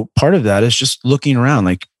 And so part of that is just looking around,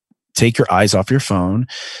 like, take your eyes off your phone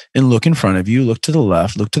and look in front of you, look to the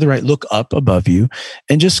left, look to the right, look up above you,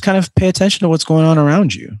 and just kind of pay attention to what's going on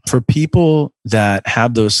around you. For people that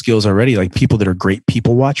have those skills already, like people that are great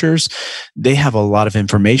people watchers, they have a lot of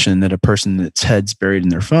information that a person that's head's buried in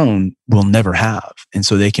their phone will never have. And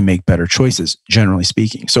so they can make better choices, generally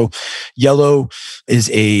speaking. So yellow is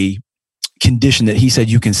a condition that he said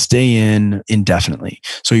you can stay in indefinitely.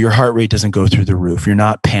 So your heart rate doesn't go through the roof. You're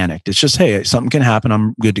not panicked. It's just, hey, something can happen.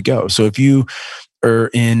 I'm good to go. So if you are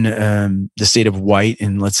in the state of white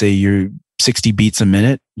and let's say you're 60 beats a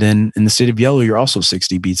minute, then in the state of yellow, you're also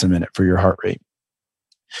 60 beats a minute for your heart rate.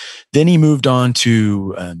 Then he moved on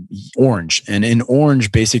to orange. And in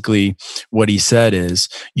orange, basically what he said is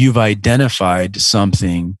you've identified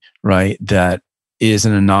something, right, that is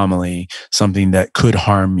an anomaly, something that could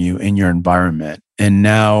harm you in your environment. And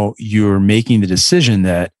now you're making the decision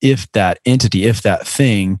that if that entity, if that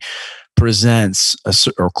thing presents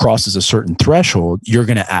or crosses a certain threshold, you're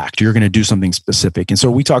going to act, you're going to do something specific. And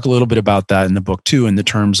so we talk a little bit about that in the book too, in the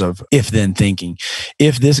terms of if-then thinking.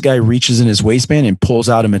 If this guy reaches in his waistband and pulls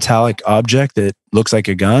out a metallic object that looks like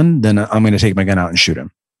a gun, then I'm going to take my gun out and shoot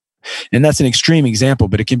him. And that's an extreme example,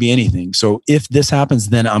 but it can be anything. So if this happens,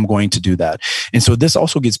 then I'm going to do that. And so this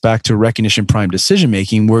also gets back to recognition prime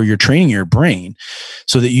decision-making, where you're training your brain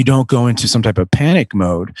so that you don't go into some type of panic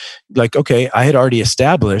mode. Like, okay, I had already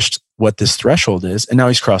established what this threshold is, and now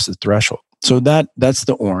he's crossed the threshold. So that's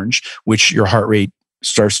the orange, which your heart rate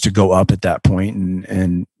starts to go up at that point,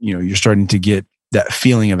 and you're starting to get that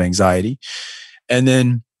feeling of anxiety. And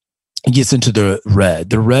then it gets into the red.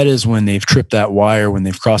 The red is when they've tripped that wire, when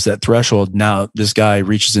they've crossed that threshold. Now this guy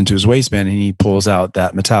reaches into his waistband and he pulls out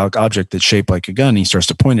that metallic object that's shaped like a gun and he starts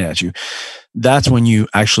to point it at you. That's when you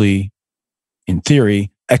actually, in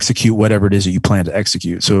theory, execute whatever it is that you plan to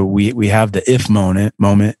execute. So we have the if moment,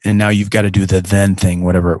 and now you've got to do the then thing,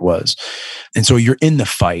 whatever it was. And so you're in the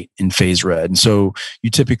fight in phase red. And so you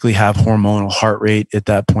typically have hormonal heart rate at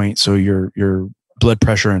that point. So your blood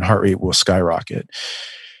pressure and heart rate will skyrocket.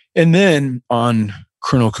 And then on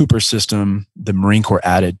Colonel Cooper's system, the Marine Corps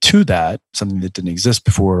added to that something that didn't exist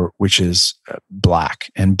before, which is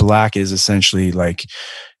black. And black is essentially like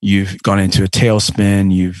you've gone into a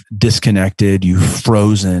tailspin, you've disconnected, you've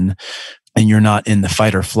frozen, and you're not in the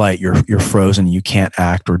fight or flight. You're frozen. You can't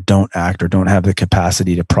act or don't have the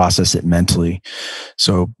capacity to process it mentally.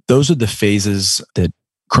 So those are the phases that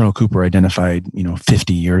Colonel Cooper identified,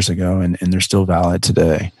 50 years ago, and they're still valid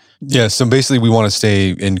today. Yeah. So basically we want to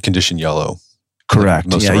stay in condition yellow. Correct.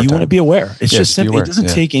 Yeah, you want to be aware. It's just simple. It doesn't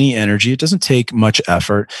take any energy. It doesn't take much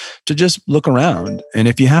effort to just look around. And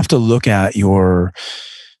if you have to look at your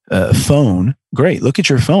phone, great. Look at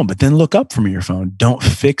your phone, but then look up from your phone. Don't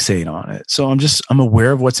fixate on it. So I'm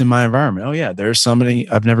aware of what's in my environment. Oh yeah, there's somebody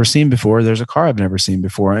I've never seen before. There's a car I've never seen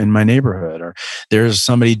before in my neighborhood, or there's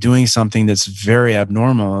somebody doing something that's very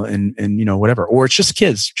abnormal and whatever. Or it's just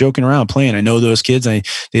kids joking around, playing. I know those kids.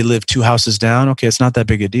 They live 2 houses down. Okay, it's not that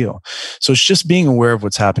big a deal. So it's just being aware of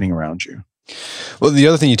what's happening around you. Well, the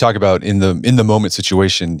other thing you talk about in the moment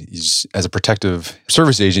situation is, as a protective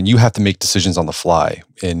service agent, you have to make decisions on the fly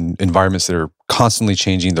in environments that are constantly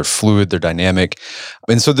changing. They're fluid, they're dynamic,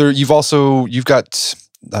 and so you've got,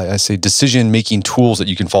 I say, decision-making tools that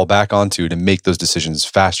you can fall back onto to make those decisions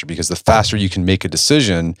faster. Because the faster you can make a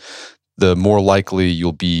decision, the more likely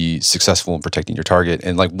you'll be successful in protecting your target.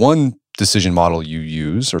 And like one decision model you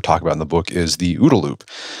use or talk about in the book is the OODA Loop.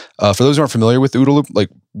 For those who aren't familiar with the OODA Loop, like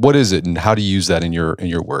what is it and how do you use that in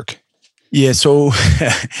your work? Yeah, so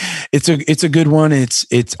it's a good one.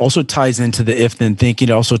 It also ties into the if then thinking.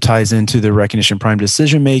 It also ties into the recognition prime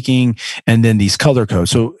decision making, and then these color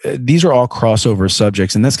codes. So these are all crossover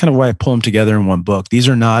subjects, and that's kind of why I pull them together in one book. These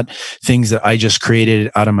are not things that I just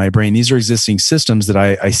created out of my brain. These are existing systems that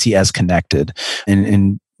I see as connected.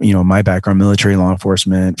 And my background, military, law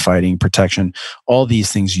enforcement, fighting, protection, all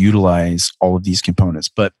these things utilize all of these components.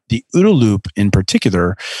 But the OODA Loop in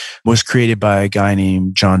particular was created by a guy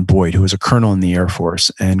named John Boyd, who was a colonel in the Air Force.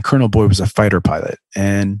 And Colonel Boyd was a fighter pilot.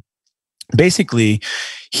 And basically,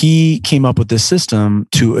 he came up with this system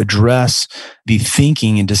to address the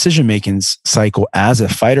thinking and decision-making cycle as a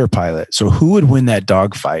fighter pilot. So who would win that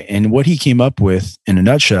dogfight? And what he came up with, in a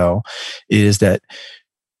nutshell, is that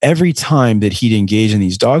every time that he'd engage in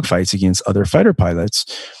these dogfights against other fighter pilots,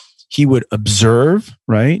 he would observe,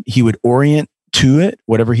 right? He would orient to it,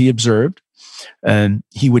 whatever he observed, and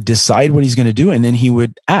he would decide what he's going to do, and then he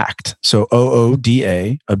would act. So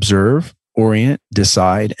OODA, observe, orient,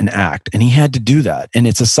 decide, and act. And he had to do that. And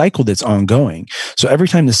it's a cycle that's ongoing. So every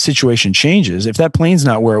time the situation changes, if that plane's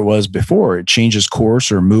not where it was before, it changes course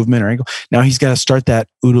or movement or angle, now he's got to start that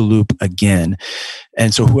OODA loop again.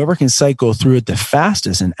 And so whoever can cycle through it the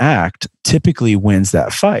fastest and act typically wins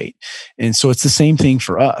that fight. And so it's the same thing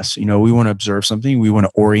for us. We want to observe something. We want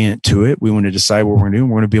to orient to it. We want to decide what we're going to do.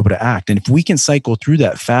 And we're going to be able to act. And if we can cycle through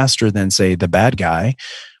that faster than, say, the bad guy,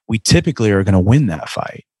 we typically are going to win that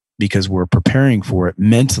fight, because we're preparing for it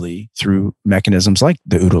mentally through mechanisms like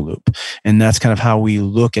the OODA loop. And that's kind of how we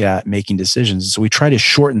look at making decisions. So we try to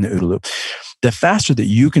shorten the OODA loop. The faster that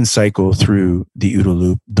you can cycle through the OODA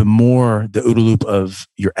loop, the more the OODA loop of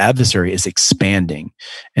your adversary is expanding.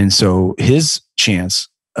 And so his chance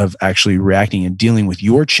of actually reacting and dealing with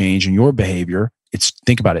your change and your behavior,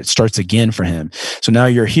 think about it, starts again for him. So now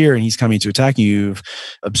you're here and he's coming to attack you. You've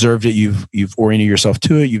observed it. You've oriented yourself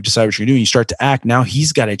to it. You've decided what you're doing. You start to act. Now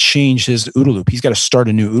he's got to change his OODA loop. He's got to start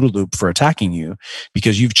a new OODA loop for attacking you,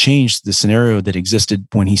 because you've changed the scenario that existed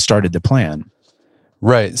when he started the plan.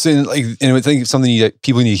 Right. So, I think something that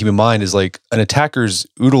people need to keep in mind is like an attacker's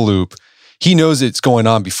OODA loop. He knows it's going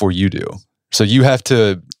on before you do. So you have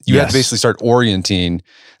to basically start orienting.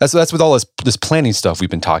 That's with all this planning stuff we've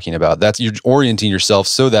been talking about. You're orienting yourself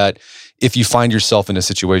so that if you find yourself in a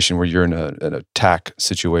situation where you're in an attack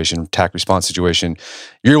response situation,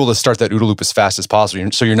 you're able to start that OODA loop as fast as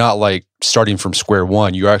possible. So you're not like starting from square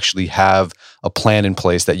one. You actually have a plan in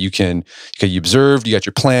place that you observed, you got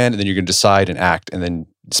your plan, and then you're going to decide and act, and then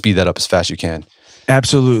speed that up as fast as you can.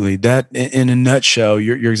 Absolutely. That, in a nutshell,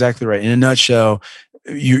 you're exactly right. In a nutshell,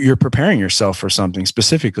 you're preparing yourself for something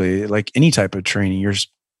specifically, like any type of training. You're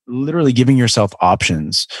literally giving yourself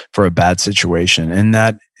options for a bad situation. And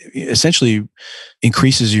that essentially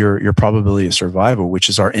increases your probability of survival, which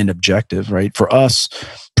is our end objective, right? For us,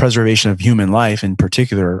 preservation of human life, in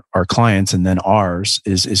particular, our clients and then ours,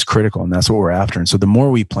 is critical. And that's what we're after. And so the more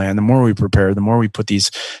we plan, the more we prepare, the more we put these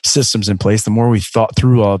systems in place, the more we thought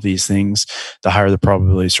through all of these things, the higher the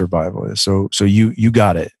probability of survival is. So you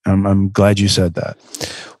got it. I'm glad you said that.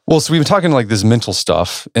 Well, so we've been talking like this mental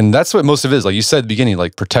stuff, and that's what most of it is. Like you said at the beginning,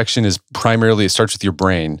 like protection is primarily, it starts with your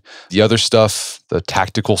brain. The other stuff, the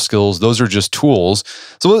tactical skills, those are just tools.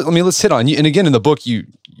 So let's hit on you. And again, in the book, you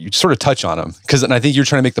sort of touch on them, and I think you're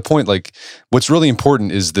trying to make the point, like what's really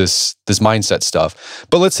important is this mindset stuff.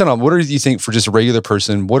 But let's hit on, what do you think for just a regular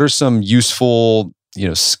person, what are some useful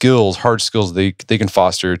skills, hard skills they can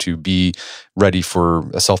foster to be ready for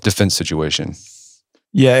a self-defense situation?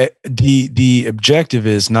 Yeah, the objective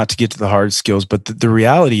is not to get to the hard skills, but the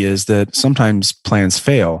reality is that sometimes plans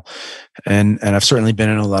fail. And I've certainly been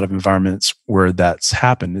in a lot of environments where that's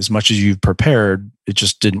happened. As much as you've prepared, it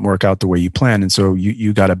just didn't work out the way you planned. And so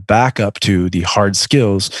you got to back up to the hard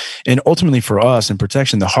skills. And ultimately for us in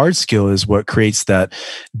protection, the hard skill is what creates that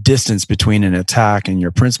distance between an attack and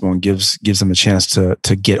your principal and gives them a chance to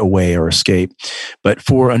get away or escape. But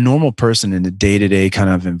for a normal person in a day-to-day kind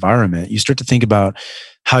of environment, you start to think about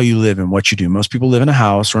how you live and what you do. Most people live in a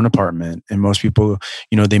house or an apartment, and most people,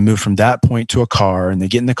 they move from that point to a car, and they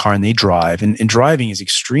get in the car and they drive. And driving is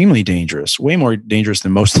extremely dangerous, way more dangerous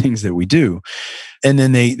than most things that we do. And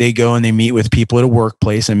then they go and they meet with people at a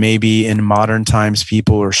workplace, and maybe in modern times,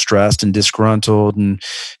 people are stressed and disgruntled, and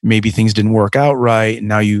maybe things didn't work out right. And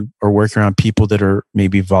now you are working around people that are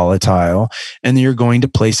maybe volatile, and then you're going to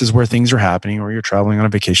places where things are happening, or you're traveling on a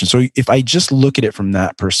vacation. So if I just look at it from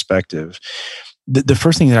that perspective, the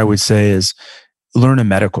first thing that I would say is learn a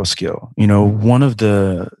medical skill. One of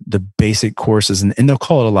the basic courses, and they'll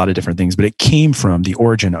call it a lot of different things, but it came from the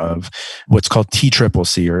origin of what's called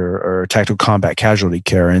TCCC or Tactical Combat Casualty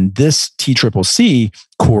Care. And this TCCC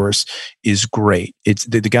course is great. It's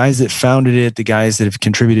the guys that founded it, the guys that have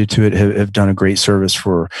contributed to it have done a great service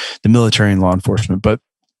for the military and law enforcement. But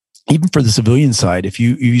even for the civilian side, if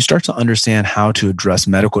you start to understand how to address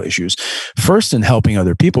medical issues, first in helping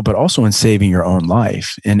other people, but also in saving your own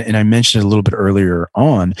life. And I mentioned it a little bit earlier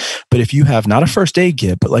on, but if you have not a first aid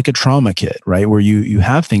kit, but like a trauma kit, right, where you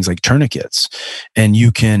have things like tourniquets, and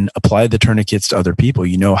you can apply the tourniquets to other people,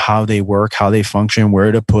 you know how they work, how they function,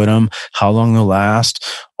 where to put them, how long they'll last,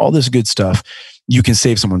 all this good stuff, you can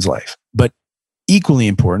save someone's life. But equally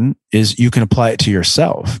important is you can apply it to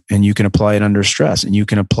yourself, and you can apply it under stress, and you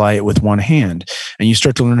can apply it with one hand, and you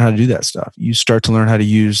start to learn how to do that stuff. You start to learn how to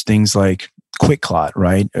use things like quick clot,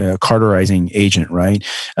 right? Cauterizing agent, right?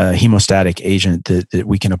 Hemostatic agent that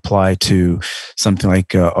we can apply to something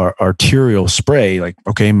like arterial spray. Like,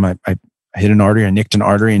 okay, I hit an artery, I nicked an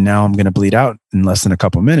artery, and now I'm going to bleed out in less than a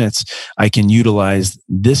couple minutes. I can utilize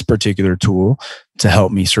this particular tool to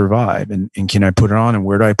help me survive. And can I put it on, and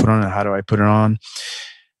where do I put it on, and how do I put it on?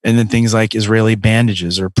 And then things like Israeli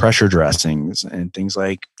bandages or pressure dressings, and things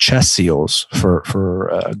like chest seals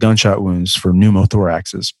for gunshot wounds, for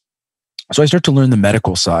pneumothoraxes. So I start to learn the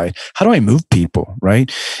medical side. How do I move people, right?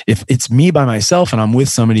 If it's me by myself and I'm with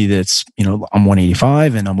somebody that's, I'm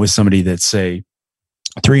 185 and I'm with somebody that's, say,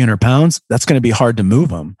 300 pounds, that's going to be hard to move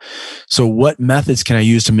them. So what methods can I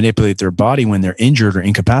use to manipulate their body when they're injured or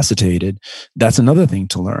incapacitated? That's another thing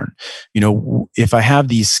to learn. If I have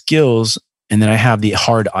these skills and then I have the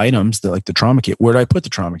hard items like the trauma kit, where do I put the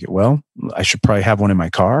trauma kit? Well, I should probably have one in my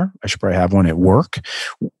car. I should probably have one at work,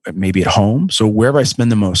 maybe at home. So wherever I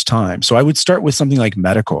spend the most time. So I would start with something like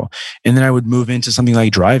medical, and then I would move into something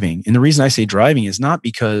like driving. And the reason I say driving is not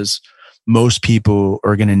because most people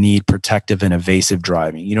are going to need protective and evasive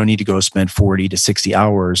driving. You don't need to go spend 40 to 60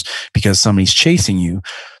 hours because somebody's chasing you.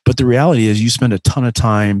 But the reality is you spend a ton of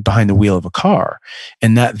time behind the wheel of a car,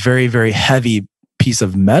 and that very, very heavy piece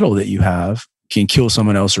of metal that you have can kill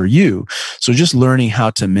someone else or you. So just learning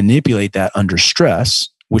how to manipulate that under stress,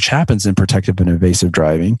 which happens in protective and evasive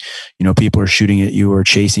driving. People are shooting at you or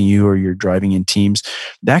chasing you, or you're driving in teams.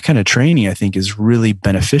 That kind of training, I think, is really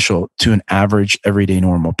beneficial to an average, everyday,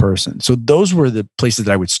 normal person. So those were the places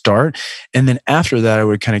that I would start. And then after that, I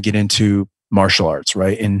would kind of get into martial arts,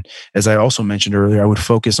 right? And as I also mentioned earlier, I would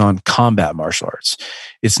focus on combat martial arts.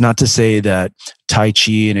 It's not to say that Tai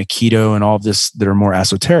Chi and Aikido and all of this that are more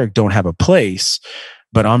esoteric don't have a place,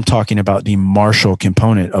 but I'm talking about the martial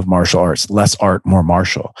component of martial arts, less art, more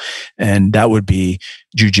martial. And that would be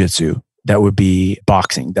jujitsu. That would be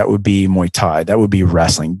boxing. That would be Muay Thai. That would be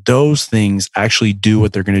wrestling. Those things actually do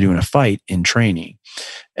what they're going to do in a fight in training.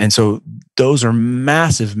 And so those are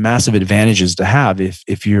massive, massive advantages to have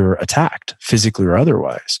if you're attacked physically or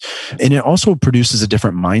otherwise. And it also produces a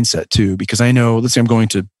different mindset too, because I know, let's say I'm going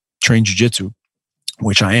to train jujitsu,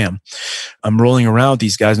 which I am. I'm rolling around with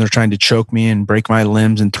these guys and they're trying to choke me and break my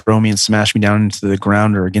limbs and throw me and smash me down into the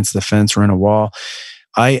ground or against the fence or in a wall.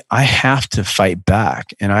 I have to fight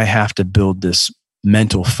back, and I have to build this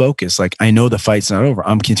mental focus. Like, I know the fight's not over.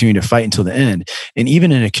 I'm continuing to fight until the end. And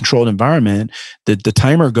even in a controlled environment, the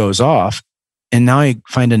timer goes off, and now I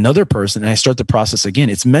find another person and I start the process again.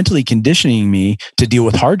 It's mentally conditioning me to deal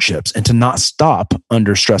with hardships and to not stop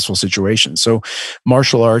under stressful situations. So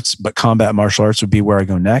martial arts, but combat martial arts would be where I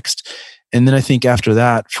go next. And then I think after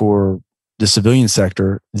that, for the civilian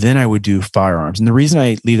sector, then I would do firearms. And the reason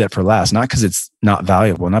I leave that for last, not because it's not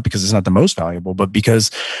valuable, not because it's not the most valuable, but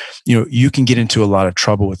because, you can get into a lot of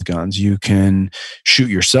trouble with guns. You can shoot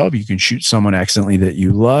yourself. You can shoot someone accidentally that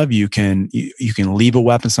you love. You can leave a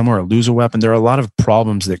weapon somewhere or lose a weapon. There are a lot of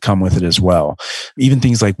problems that come with it as well. Even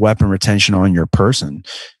things like weapon retention on your person.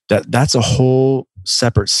 That's a whole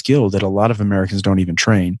separate skill that a lot of Americans don't even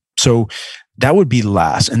train. So that would be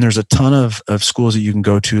last. And there's a ton of schools that you can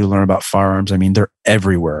go to learn about firearms. I mean, they're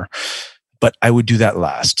everywhere. But I would do that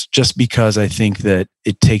last, just because I think that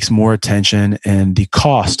it takes more attention, and the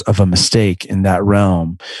cost of a mistake in that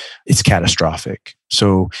realm is catastrophic.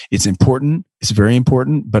 So it's important. It's very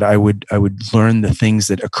important. But I would learn the things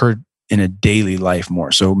that occurred in a daily life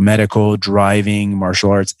more. So medical, driving, martial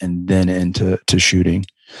arts, and then into shooting.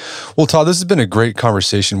 Well, Todd, this has been a great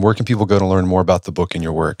conversation. Where can people go to learn more about the book and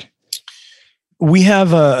your work? We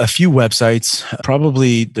have a few websites.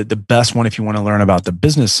 Probably the best one, if you want to learn about the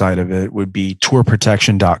business side of it, would be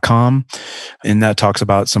tourprotection.com. And that talks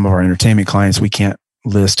about some of our entertainment clients. We can't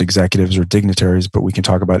list executives or dignitaries, but we can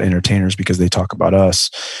talk about entertainers because they talk about us.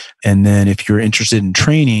 And then if you're interested in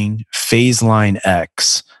training,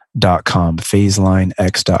 phaselinex.com.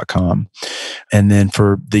 And then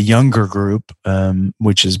for the younger group,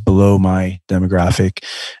 which is below my demographic,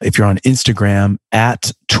 if you're on Instagram,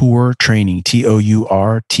 at Tour Training,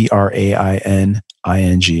 TOURTRAINING,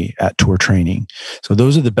 at Tour Training. So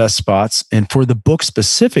those are the best spots. And for the book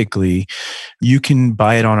specifically, you can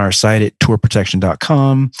buy it on our site at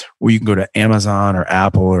tourprotection.com, or you can go to Amazon or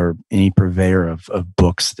Apple or any purveyor of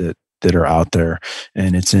books that are out there,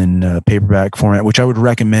 and it's in paperback format, which I would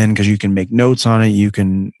recommend because you can make notes on it. You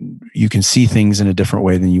can see things in a different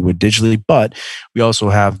way than you would digitally, but we also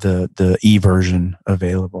have the e-version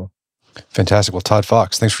available. Fantastic. Well, Todd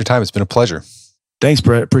Fox, thanks for your time. It's been a pleasure. Thanks,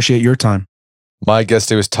 Brett. Appreciate your time. My guest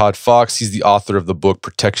today was Todd Fox. He's the author of the book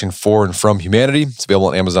Protection for and from Humanity. It's available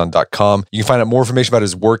on Amazon.com. You can find out more information about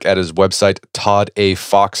his work at his website,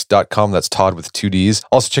 toddafox.com. That's Todd with 2 Ds.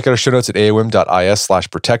 Also, check out our show notes at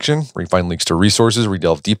aom.is/protection, where you can find links to resources where we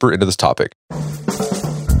delve deeper into this topic.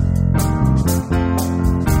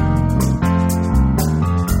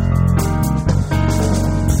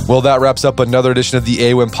 Well, that wraps up another edition of the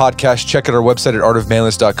AOM podcast. Check out our website at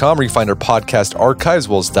artofmanliness.com, where you can find our podcast archive, as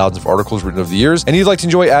well as thousands of articles written over the years. And if you'd like to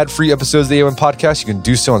enjoy ad-free episodes of the AOM podcast, you can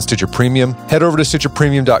do so on Stitcher Premium. Head over to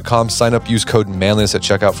stitcherpremium.com, sign up, use code manliness at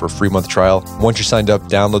checkout for a free month trial. Once you're signed up,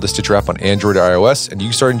 download the Stitcher app on Android or iOS, and you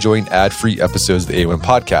can start enjoying ad-free episodes of the AOM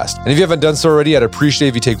podcast. And if you haven't done so already, I'd appreciate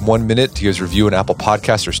if you take 1 minute to give us a review on Apple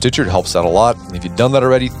Podcasts or Stitcher. It helps out a lot. And if you've done that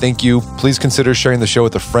already, thank you. Please consider sharing the show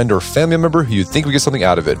with a friend or family member who you think would get something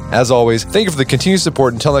out of it. As always, thank you for the continued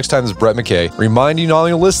support. Until next time, this is Brett McKay, reminding you not only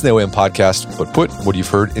to listen to the OM podcast, but put what you've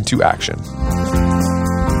heard into action.